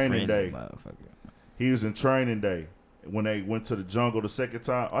Big Training friendly Day. motherfucker. He was in Training Day when they went to the jungle the second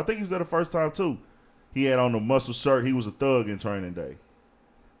time. I think he was there the first time too. He had on the muscle shirt. He was a thug in Training Day.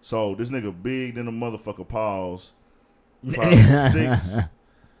 So this nigga big than a motherfucker paws. Probably 6.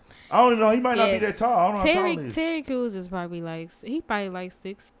 I don't even know. He might not be that tall. I don't know how tall he is. Terry Crews is probably like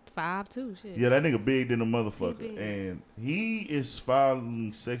 6'5" too. Shit. Yeah, that nigga big than a motherfucker. He big. And he is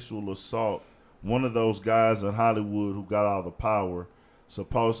filing sexual assault. One of those guys in Hollywood who got all the power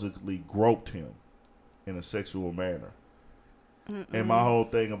supposedly groped him in a sexual manner. And my whole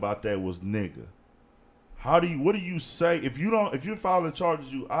thing about that was, nigga, what do you say? If you're filing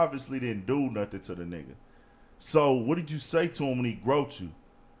charges, you obviously didn't do nothing to the nigga. So what did you say to him when he groped you?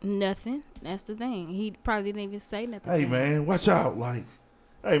 Nothing. That's the thing. He probably didn't even say nothing. Hey to him. man, watch out. Like,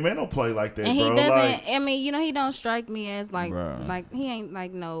 hey man, don't play like that, And bro. he doesn't. Like, I mean, you know, he don't strike me as like Bruh. he ain't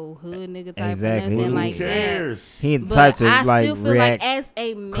like no hood nigga type Exactly. or nothing who like that. cares? He ain't the But type to I like still feel react. like as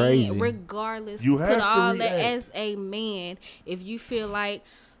a man, crazy. regardless, You put have to all that react. as a man. If you feel like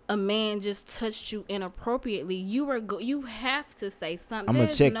a man just touched you inappropriately, you have to say something. I'ma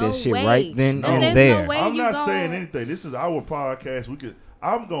There's check no that shit way. right then There's and no there. way I'm you not gon- saying anything. This is our podcast.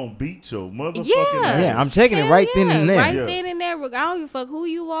 I'm gonna beat your motherfucking Yeah. ass. Yeah, I'm checking it Hell right then yeah, and there. Right Yeah. then and there. I don't give a fuck who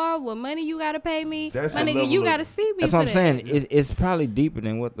you are, what money you gotta pay me. That's My a nigga, level you of- gotta see me. That's for what I'm that. saying. It's probably deeper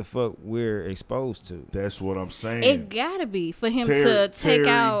than what the fuck we're exposed to. That's what I'm saying. It gotta be for him Terry- to take Terry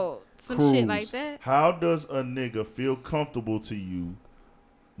out some shit Crews, like that. How does a nigga feel comfortable to you?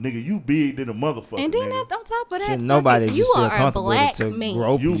 Nigga, you big than a motherfucker. And then nigga. on top of that, Shit, nobody fucking, just you feel are a comfortable black to man.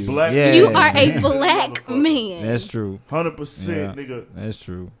 grope You you. black. Yeah. You are a Motherfucker. black man. That's true. 100%, Yeah. nigga. That's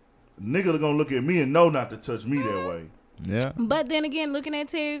true. Nigga gonna look at me and know not to touch me that way. Yeah. But then again, looking at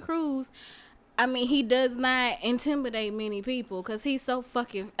Terry Crews, I mean, he does not intimidate many people because he's so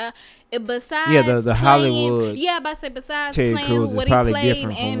fucking. Besides, Yeah, the playing- Hollywood Yeah, but I said besides Terry playing Crews is what he probably played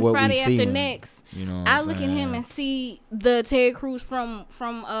different from in what we Friday see After him. Next, You know what I I'm look at saying? him and see the Terry Crews from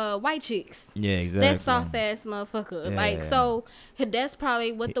White Chicks. Yeah, exactly. That soft ass motherfucker. Yeah. Like, so that's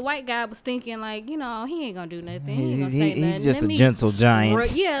probably what the white guy was thinking. Like, you know, he ain't gonna do nothing. He ain't gonna say nothing. He's just Let a me gentle giant.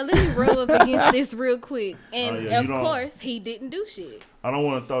 let me rub up against this real quick. And Oh, yeah, of you don't- course, he didn't do shit. I don't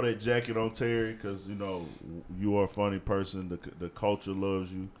want to throw that jacket on Terry because, you know, you are a funny person. The culture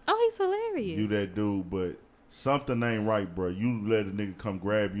loves you. Oh, he's hilarious. You that dude, but something ain't right, bro. You let a nigga come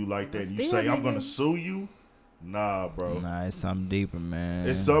grab you like that and you Still, say, I'm nigga. going to sue you? Nah, bro. Nah, it's something deeper, man.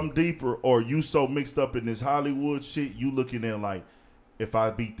 It's something deeper, or you so mixed up in this Hollywood shit, you looking at like, if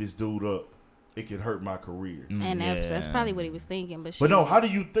I beat this dude up, it could hurt my career. And that's Yeah. probably what he was thinking. But, But no, shit. how do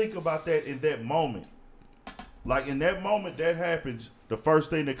you think about that in that moment? Like in that moment that happens, the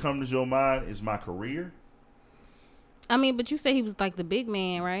first thing that comes to your mind is my career. I mean, but you say he was like the big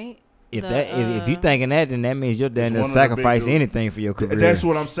man, right? If The, if you thinking that, then that means you're down It's to one of the big sacrifice dudes. anything for your career. That's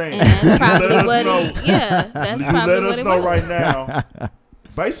what I'm saying. And that's You probably let us what know. he. Yeah, that's You probably let what us it know was. right now.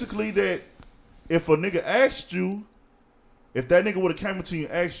 Basically, that if a nigga asked you, if that nigga would have came up to you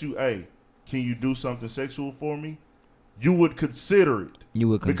and asked you, "Hey, can you do something sexual for me?" You would consider it. You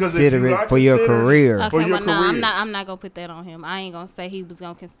would Because if consider you it not for your consider it- career. Okay, for your well, no, I'm career. not. I'm not gonna put that on him. I ain't gonna say he was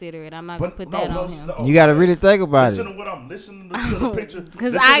gonna consider it. I'm not gonna But put no, that no, on him. no, You got to really think about listen it. to what I'm listening to the picture.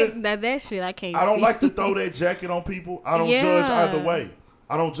 Because Listen to- that shit I can't. I don't see. like to throw that jacket on people. I don't Yeah. judge either way.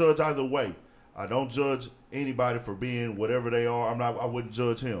 I don't judge either way. I don't judge anybody for being whatever they are. I wouldn't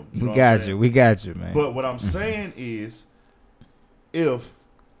judge him. You know We what I'm got saying? you. We got you, man. But what I'm saying is, if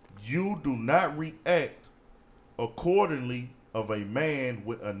you do not react accordingly of a man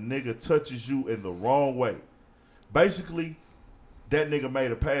when a nigga touches you in the wrong way, basically, that nigga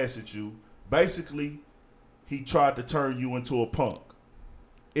made a pass at you. Basically, he tried to turn you into a punk.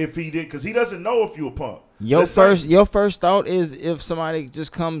 If he did, because he doesn't know if you a punk. Your Let's say your first thought is if somebody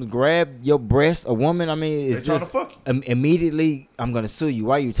just comes grab your breast, a woman. I mean, it's they tryna just fuck you. immediately. I'm gonna sue you.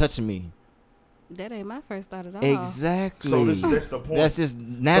 Why are you touching me? That ain't my first thought at all. Exactly. So that's the point. That's just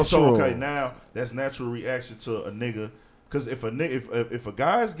natural. So okay, now that's natural reaction to a nigga. Because if a nigga, if a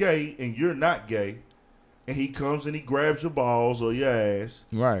guy's gay and you're not gay, and he comes and he grabs your balls or your ass,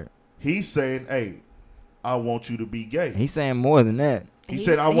 Right. he's saying, "Hey, I want you to be gay." He's saying more than that. He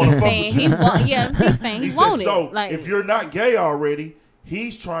said, "I want to fuck with you." He's saying he He said, want "So it. Like, if you're not gay already,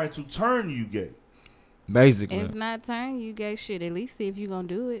 he's trying to turn you gay." Basically. if not turn you gay shit, at least see if you gonna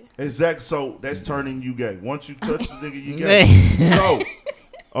do it. Exact. So that's turning you gay. Once you touch the nigga, you gay. So,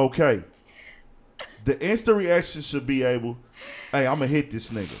 okay. The instant reaction should be able, hey, I'm gonna hit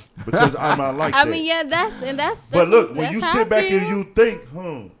this nigga because I'm not like I that. mean, yeah, that's But look, when that's you how sit I back feel. and you think,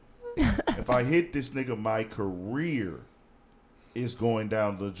 if I hit this nigga, my career is going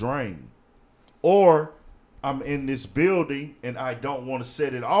down the drain. Or I'm in this building and I don't want to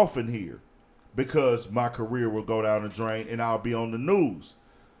set it off in here because my career will go down the drain and I'll be on the news.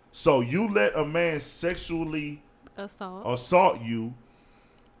 So you let a man sexually assault you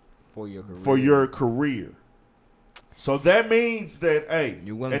For your career. for your career. So that means that, hey,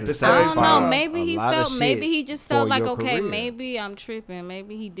 You willing at to the I same don't know. time, Maybe a he lot of felt. Maybe shit he just felt for like, your okay, career. maybe I'm tripping.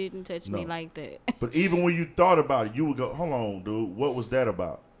 Maybe he didn't touch me No. like that. but even when you thought about it, you would go, hold on, dude, what was that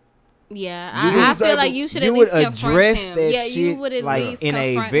about? Yeah, You I was feel able- like you should You at would least confront address him. that Yeah, you shit would at like least in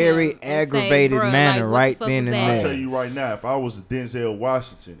a confront very him and say, aggravated "Bruh, manner like, what right the fuck then was and that?" there. I'll tell you right now, if I was Denzel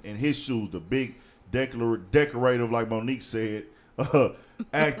Washington in his shoes, the big decorative, like Monique said,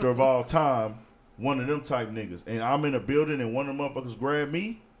 actor of all time, one of them type niggas, and I'm in a building and one of them motherfuckers grab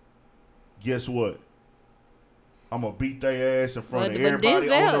me, guess what? I'm gonna beat their ass in front But of everybody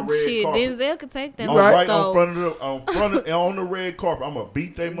on the red carpet. Denzel could take that On loss. right though. on the red carpet. I'm gonna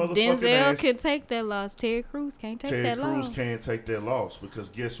beat their motherfucking Denzel ass. could take that loss. Terry Crews can't take Terry that Crews loss. can't take that loss because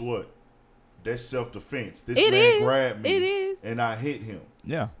guess what? That's self-defense. This It man is. grabbed me It is. and I hit him.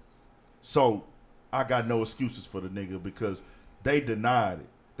 Yeah. So I got no excuses for the nigga because they denied it.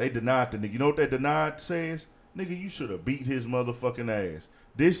 They denied the nigga. You know what that denied says? Nigga, you should have beat his motherfucking ass.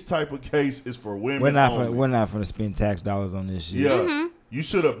 This type of case is for women We're not only. we're not gonna spend tax dollars on this shit. Yeah. You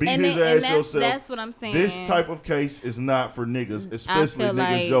should have beat And his then- and ass yourself. that's what I'm saying. This type of case is not for niggas, especially feel niggas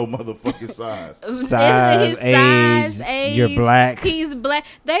like- your motherfucking size. Size, His age, you're black. He's black.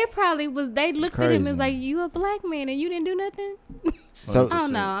 They probably was. They looked at him crazy. as like, "You a black man and you didn't do nothing." So I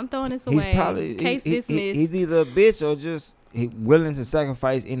don't know. I'm throwing this he's away. probably Case dismissed. he's either a bitch or just he willing to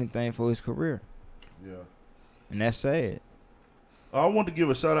sacrifice anything for his career, Yeah. and that's sad. I want to give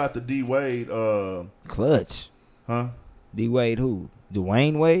a shout out to D Wade. Clutch. Huh? D Wade who?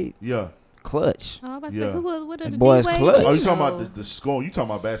 Dwayne Wade. Yeah. Clutch. Oh, I was about to Yeah. say, what are That the boy's D-Wade clutch. Oh, you know? talking about the school? You talking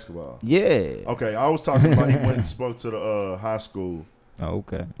about basketball? Yeah. Okay, I was talking about he went and spoke to the high school. Oh,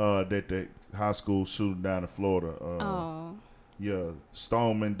 okay. That high school shooting down in Florida. Oh, Yeah,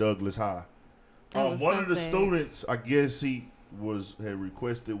 Stoneman Douglas High. That was One so of the sad. students, I guess he had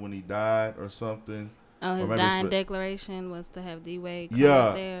requested when he died or something. oh, his maybe it's dying for- declaration was to have D Wade. come Yeah,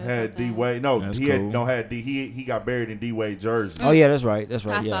 up there or had D something. Wade. No, That's he cool. had D. He got buried in D Wade jersey. Oh yeah, that's right. That's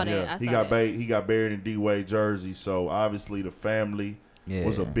right. I yeah. saw that. Yeah, I he saw got that. he got buried in D Wade jersey. So obviously the family Yeah.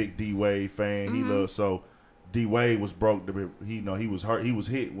 was a big D Wade fan. Mm-hmm. He loved so. D Wade was broke. He was hurt. He was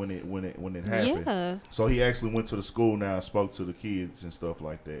hit when it happened. Yeah. So he actually went to the school now and spoke to the kids and stuff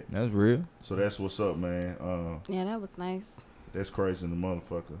like that. That's real. So that's what's up, man. Yeah, that was nice. That's crazy in the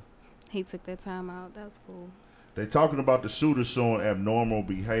motherfucker. He took that time out. That was cool. They talking about the shooter showing abnormal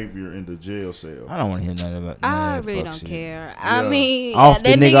behavior in the jail cell. I don't want to hear nothing about. None I of that really fuck don't shit. care. I Yeah. mean, Off the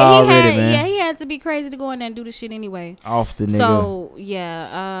that nigga he already, had, man. Yeah, he had to be crazy to go in there and do the shit anyway. Off the nigga. So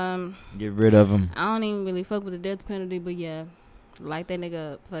yeah, Get rid of him. I don't even really fuck with the death penalty, but yeah, light that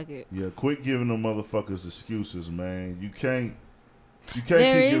nigga up. Fuck it. Yeah, quit giving them motherfuckers excuses, man. You can't keep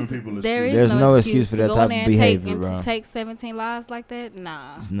There giving is- people there excuses. is There's no excuse for to that go type in there of and behavior, take, and bro. to take 17 lives like that.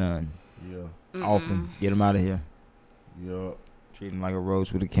 Nah. It's none. Yeah, Off him. Get him out of here. yeah, Treat him like a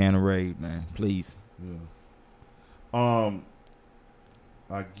roast with a can of Raid, man. Please. yeah.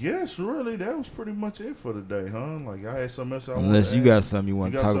 I guess really that was pretty much it for today, huh? Like I had something else I Unless wanted you to got add. something you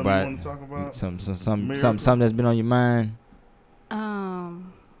want You to got talk something you about. wanna talk about? Something that's been on your mind.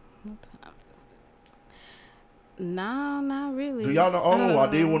 No, not really. Do y'all know? Oh, I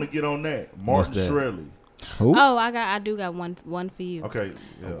did want to get on that. What's Martin that? Shkreli. Who? Oh, I do got one for you. Okay,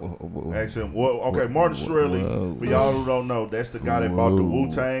 yeah. Whoa. Ask him. Well, okay, Martin Shkreli. Whoa. For y'all who don't know, that's the guy that bought the Whoa.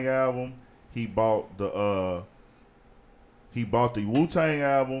 Wu Tang album. He bought the Wu Tang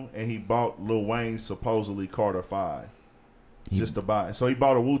album, and he bought Lil Wayne's supposedly Carter 5 just to buy it. So he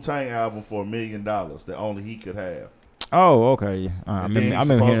bought a Wu Tang album for $1 million that only he could have. Oh, okay. I And remember, then I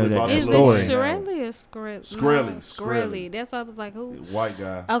remember supposedly hearing bought that Is Lil it story. Wayne. Shkreli or Shkreli? Shkreli, No, Shkreli. That's why I was like, who? White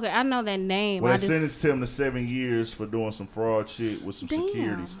guy. Okay, I know that name. Well, I they just, sentenced him to 7 years for doing some fraud shit with some security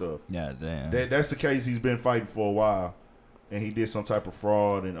Damn. stuff. Yeah, damn. That's the case he's been fighting for a while, and he did some type of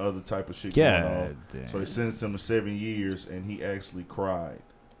fraud and other type of shit going God on. damn. So they sentenced him to 7 years, and he actually cried.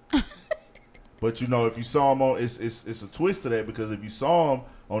 But you know, if you saw him on, it's a twist to that, because if you saw him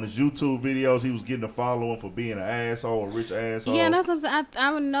on his YouTube videos, he was getting a following for being an asshole, a rich asshole. Yeah, that's what I'm saying.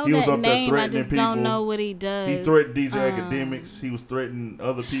 I would know He was that up there name. I threatening just don't people. know what he does. He threatened DJ Academics. He was threatening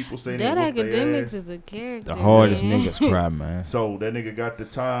other people, saying That they whooped their Academics ass. is a character. The hardest man. niggas cry, man. So that nigga got the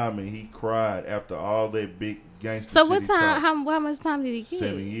time, and he cried after all that big gangster So shit what he time? talked. How much time did he get?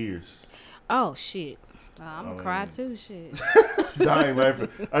 7 years. Oh shit. I'm gonna cry too. Shit. I ain't laughing.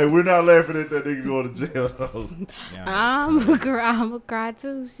 Hey, we're not laughing at that nigga going to jail though. I'm gonna cry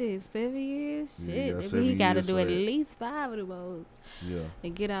too. Shit, 7 years. Yeah, Shit, you got maybe 7 he got to years do for at that. least 5 of them hoes Yeah.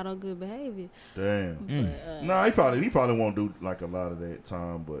 and get out on good behavior. Damn. But, No, he probably won't do like a lot of that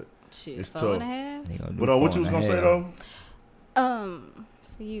time, but shit, it's 4 and a tough. half. He gonna do But what you 4 was and a gonna say half. though?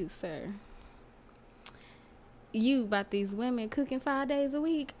 For you, sir. You about these women cooking 5 days a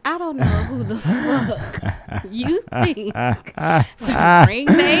week? I don't know who the fuck you think to bring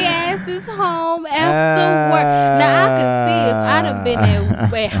their asses home after work. Now I could see if I'd have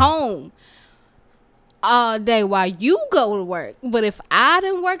been at home all day while you go to work. But if I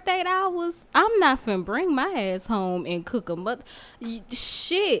didn't work 8 hours, I'm not finna bring my ass home and cook them. But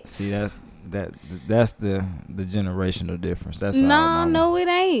shit. See, that's the generational difference. That's all, mama. No, it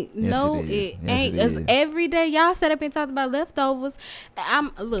ain't. Yes, No, it is. it Yes, ain't. it It's is. every day y'all set up and talk about leftovers.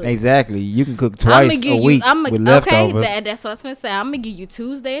 Look. Exactly. You can cook I'ma twice give a week with okay, leftovers. that's what I was gonna say. I'm gonna give you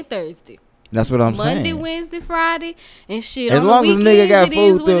Tuesday and Thursday, That's what I'm Monday, saying. Wednesday, Friday, and shit. As on long the as a nigga got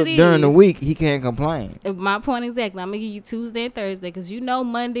weekends, food it is what it during the is. week, he can't complain. My point exactly. I'm gonna give you Tuesday and Thursday because you know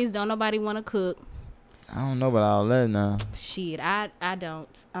Mondays don't nobody want to cook. I don't know about all that now. Shit, I don't.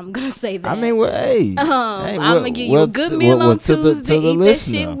 I'm gonna say that. I mean, well, hey, I'm gonna give you a good meal on Tuesday. Eat that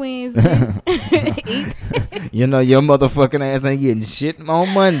shit Wednesday. You know your motherfucking ass ain't getting shit on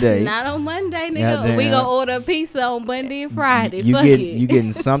Monday. Not on Monday, nigga. Goddamn. We gonna order a pizza on Monday and Friday. You Fuck you it.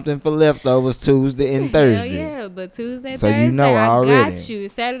 getting something for leftovers Tuesday and Hell Thursday. yeah, but Tuesday, So Thursday, you know I already. got you.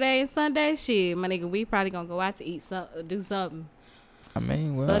 Saturday and Sunday, shit, my nigga, we probably gonna go out to eat do something. I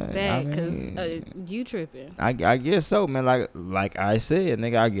mean, well, Fuck that, I cause mean, you tripping. I guess so, man. Like I said,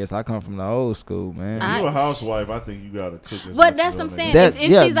 nigga, I guess I come from the old school, man. You a housewife, I think you gotta cook. as But much that's as what I'm that saying. nigga. That- if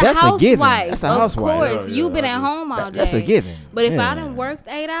yeah, she's a that's a given. housewife, That's a of housewife. course, Yeah, you yeah, been I at just- home all day. That's a given. But if I Yeah. done worked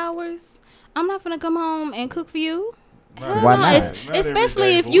 8 hours, I'm not gonna come home and cook for you. Hell Why no. not? It's- Not every especially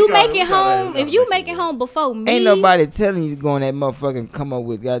day, if but you we gotta- make we it gotta- we home. gotta If you make make it it work. home before me, Ain't nobody telling you to go in that motherfucking come up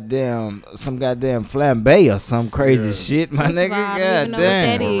with some goddamn flambe or some crazy Yeah. shit, my First of nigga. all, I don't even know what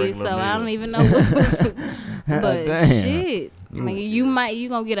that Goddamn. is, so Regular I don't meal. even know what. But Damn. shit, nigga, you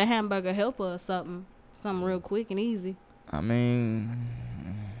gonna get a hamburger helper or something real quick and easy. I mean,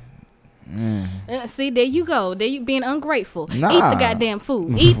 See, there you go. There you being ungrateful. Nah. Eat the goddamn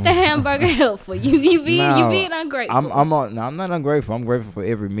food. Eat the hamburger helper. You being ungrateful. I'm not ungrateful. I'm grateful for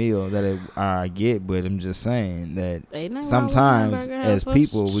every meal that I get, but I'm just saying that Ain't nothing wrong with sometimes hamburger as helper,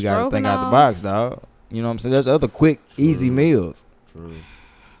 people we gotta think out the stroganoff. box, dog. You know what I'm saying? There's other quick, easy True. meals. True.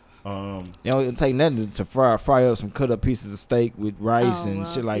 You know, it take nothing to fry up some cut up pieces of steak with rice and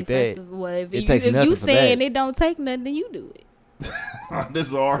shit like that. If It takes you nothing for saying that. it don't take nothing, then you do it. This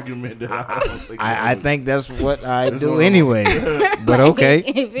is an argument that I don't think. I think that's what I That's do what- anyway. But okay.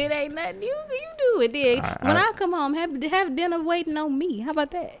 If it ain't nothing, you do it. Then when I- I come home, have dinner waiting on me. How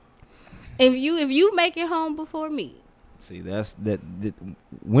about that? If you make it home before me, See, that's that.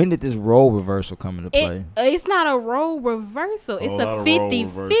 When did this role reversal come into play? it's not a role reversal. It's Whole lot a of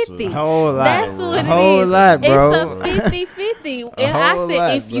 50-50. A whole lot. That's what A it whole is. lot, bro. It's a 50-50. And I whole said,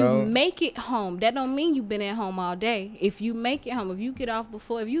 lot, if you bro. make it home, that don't mean you've been at home all day. If you make it home, if you get off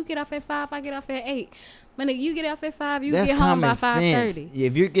at 5, I get off at 8. My nigga, you get off at 5, you That's get home by common sense. 5:30.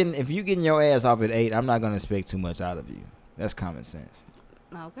 If you're getting your ass off at 8, I'm not gonna expect too much out of you. That's common sense.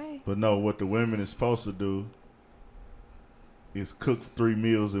 Okay. But no, what the women is supposed to do is cook 3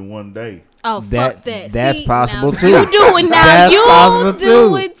 meals in one day. Oh, fuck that. That's See, possible now, too. You do it now. That's You possible do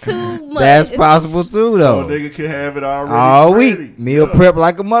too. it too much. That's possible too, So though. nigga can have it already. All ready. week, meal Yeah. prep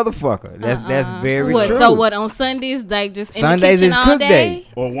like a motherfucker. That's very What, true. so what, on Sundays, like just in Sundays the is kitchen all cook day? day.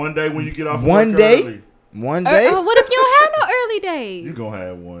 Or one day when you get off One work day? early, One day. What if you don't have no early days? you gonna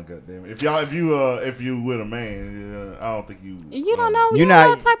have one. Goddamn it! If you with a man, I don't think you. You don't know. You're You know not-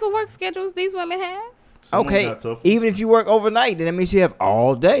 what type of work schedules these women have? Someone Okay, got tough. even if you work overnight, then that means you have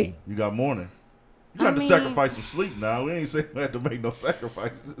all day. You got morning. You I got to mean- sacrifice some sleep now. We ain't saying we have to make no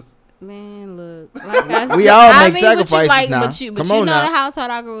sacrifices. Man, look. Like I We said, all I make mean, sacrifices but you, now. But you Come know on now. the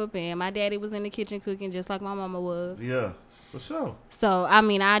household I grew up in. My daddy was in the kitchen cooking just like my mama was. Yeah, for sure. So, I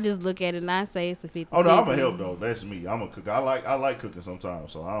mean, I just look at it and I say it's a 50. Oh no, I'm a help though. That's me. I'm a cook. I like cooking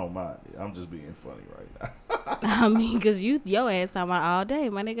sometimes, so I don't mind it. I'm just being funny right now. I mean, because your ass talking about all day.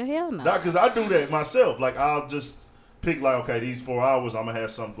 My nigga, hell no. Not because I do that myself. Like I'll just pick like, okay, these 4 hours I'm gonna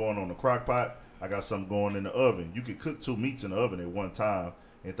have something going on the crock pot. I got something going in the oven. You can cook 2 meats in the oven at one time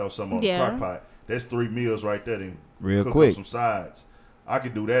and throw some on Yeah. the crock pot. That's 3 meals right there. Then Real cook quick. up some sides. I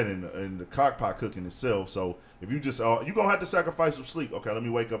could do that in the crock pot cooking itself. So if you just you gonna have to sacrifice some sleep. Okay, let me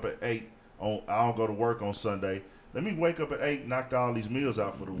wake up at 8. I don't go to work on Sunday. Let me wake up at 8, knock all these meals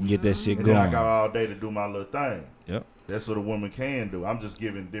out for the week. Get that shit And going. then I got all day to do my little thing. Yep. That's what a woman can do. I'm just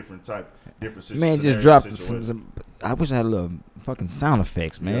giving different situations. Man, just dropped some. I wish I had a little fucking sound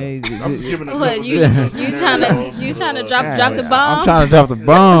effects, man. Yeah. I'm just giving a What couple you different trying to drop the bomb? I'm trying to drop the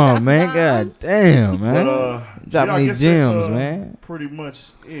bomb, man. God damn, man. But, dropping I these guess gems, that's, man. Pretty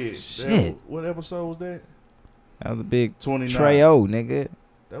much it. Shit. What episode was that? That was a big 29. Trey-O, nigga.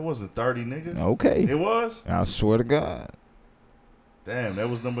 That wasn't 30, nigga. Okay. It was? I swear to God. Damn, that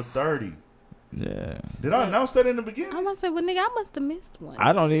was number 30. Yeah. Did I announce that in the beginning? I'm gonna say, well, nigga, I must have missed one.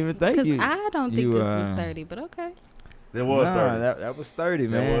 I don't even think Because you. I don't think you, this was 30, but okay. That was 30. That was 30,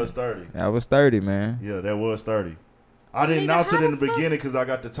 man. That was 30. That was 30, man. Yeah, that was 30. I didn't Nigga, announce it how in the the fuck- beginning because I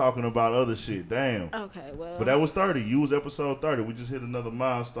got to talking about other shit. Damn. Okay, well. But that was 30. You was episode 30. We just hit another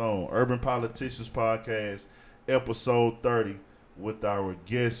milestone. Urban Politicians Podcast, episode 30, with our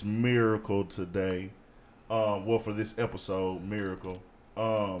guest Miracle today. Well, for this episode, Miracle.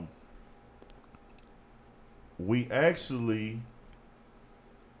 We actually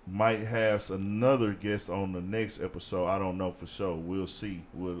might have another guest on the next episode. I don't know for sure. We'll see.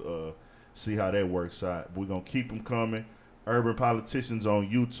 We'll see how that works out. We're going to keep them coming. Urban Politicians on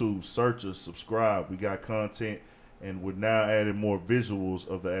YouTube. Search us, subscribe. We got content, and we're now adding more visuals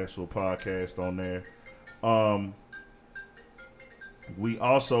of the actual podcast on there. We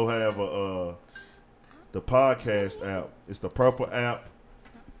also have the podcast app. It's the Purple app.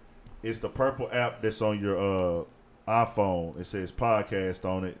 It's the Purple app that's on your iPhone. It says podcast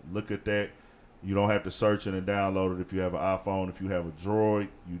on it. Look at that. You don't have to search it and download it if you have an iPhone. If you have a Droid,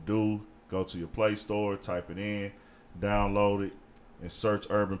 you do. Go to your Play Store, type it in, download it, and search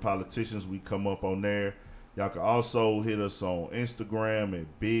Urban Politicians. We come up on there. Y'all can also hit us on Instagram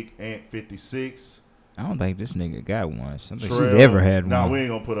at Big Ant 56. I don't think this nigga got one. I don't think Trail. she's ever had Nah, one. we ain't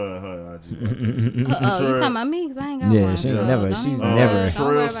gonna put her on her IG. You talking about me? Because I ain't got Yeah, one. she so never- don't she's even never- worry- don't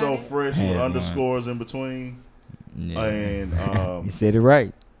worry Trail about So it. Fresh Had with one. underscores in between. Yeah. And You said it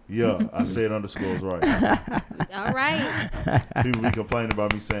right. yeah, I said underscores right. All right. People be complaining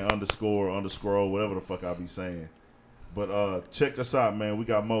about me saying underscore, whatever the fuck I be saying. But check us out, man. We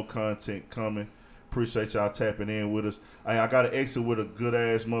got more content coming. Appreciate y'all tapping in with us. I got to exit with a good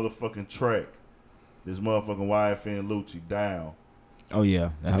ass motherfucking track. This motherfucking YFN Lucci down. Oh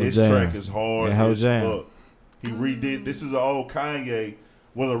yeah, that whole This jam. track is hard That whole as jam. fuck. He redid. This is an old Kanye.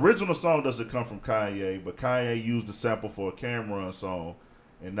 Well, the original song doesn't come from Kanye, but Kanye used the sample for a Cameron song,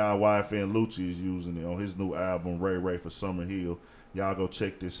 and now YFN Lucci is using it on his new album Ray Ray for Summer Hill. Y'all go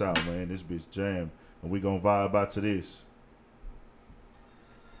check this out, man. This bitch jam, and we gonna vibe out to this.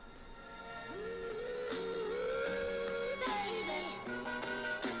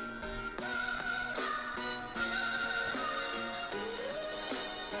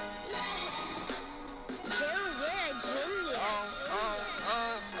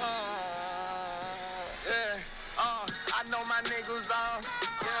 I know my niggas on.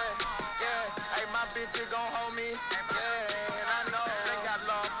 Yeah. Hey, my bitch, you gon' hold me. Yeah, and I know they got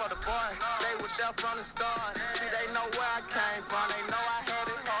love for the boy. They were there from the start. See, they know where I came from. They know I had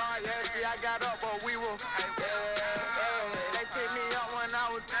it hard. Yeah, see, I got up, but we were. Yeah. They picked me up when I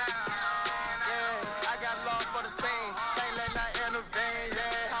was. Yeah, I got love for the team. Can't let that intervene.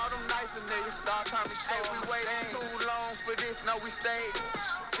 Yeah, all them nice niggas start coming to. Hey, we waited too long for this. No, we stayed.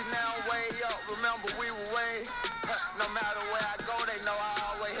 See, now I'm way up. Remember, we were way. No matter where I go, they know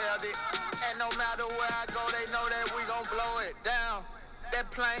I always held it. And no matter where I go, they know that we gon' blow it down. That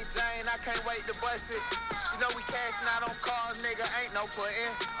plain Jane, I can't wait to bust it. You know we cashing out on cars, nigga, ain't no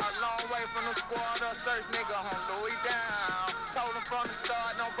putting. A long way from the squad, a search nigga, home Louis down. Told them from the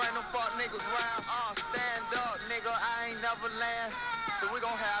start, don't bring them fuck niggas round. Stand up, nigga, I ain't never land. So we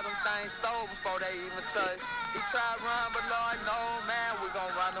gon' have them things sold before they even touch. He tried to run, but Lord, no, man, we gon'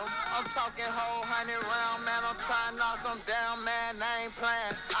 run them. I'm talking whole 100 round, man, I'm trying to knock some down, man, I ain't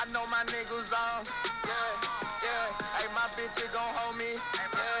playing. I know my niggas on, yeah. Hey, my bitch, you gon' hold me,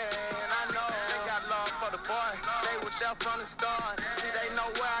 yeah, and I know they got love for the boy. They were there from the start. See, they know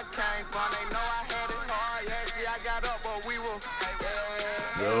where I came from. They know I had it hard, yeah, see, I got up, but we were,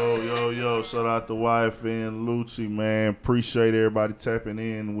 Yo, shout out to YFN Lucci, man. Appreciate everybody tapping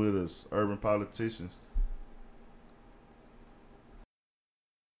in with us. Urban Politicians.